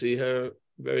nice to see her.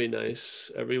 Very nice,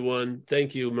 everyone.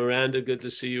 Thank you, Miranda. Good to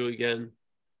see you again.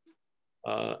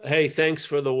 Hey, thanks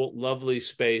for the lovely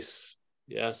space.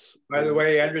 Yes. By the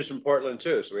way, Andrew's from Portland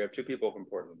too, so we have two people from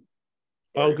Portland.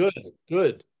 Oh, good,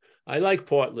 good. I like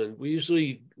Portland. We used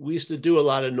to do a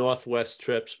lot of Northwest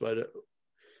trips, but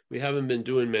we haven't been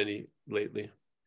doing many lately.